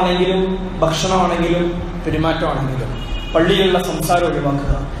 വസ്ത്രമാണെങ്കിലും ഭക്ഷണമാണെങ്കിലും പെരുമാറ്റമാണെങ്കിലും പള്ളിയിലുള്ള സംസാരം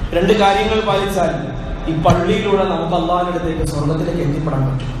ഒഴിവാക്കുക. രണ്ട് കാര്യങ്ങൾ പാലിച്ചാൽ ഈ പള്ളിയിലൂടെ നമുക്ക് അല്ലാഹുവിന്റെ അടുത്തേക്ക് സ്വർഗത്തിലേക്ക് എത്തിപ്പെടാൻ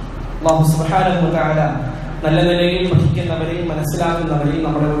പറ്റും. അല്ലാഹു സുബ്ഹാനഹു വ തആല നല്ല നിലയിൽ പഠിക്കുന്നവരെയും മനസ്സിലാക്കുന്നവരെയും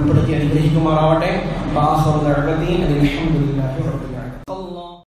നമ്മളെ ഉൾപ്പെടുത്തി അനുഗ്രഹിക്കുമാറാവട്ടെ.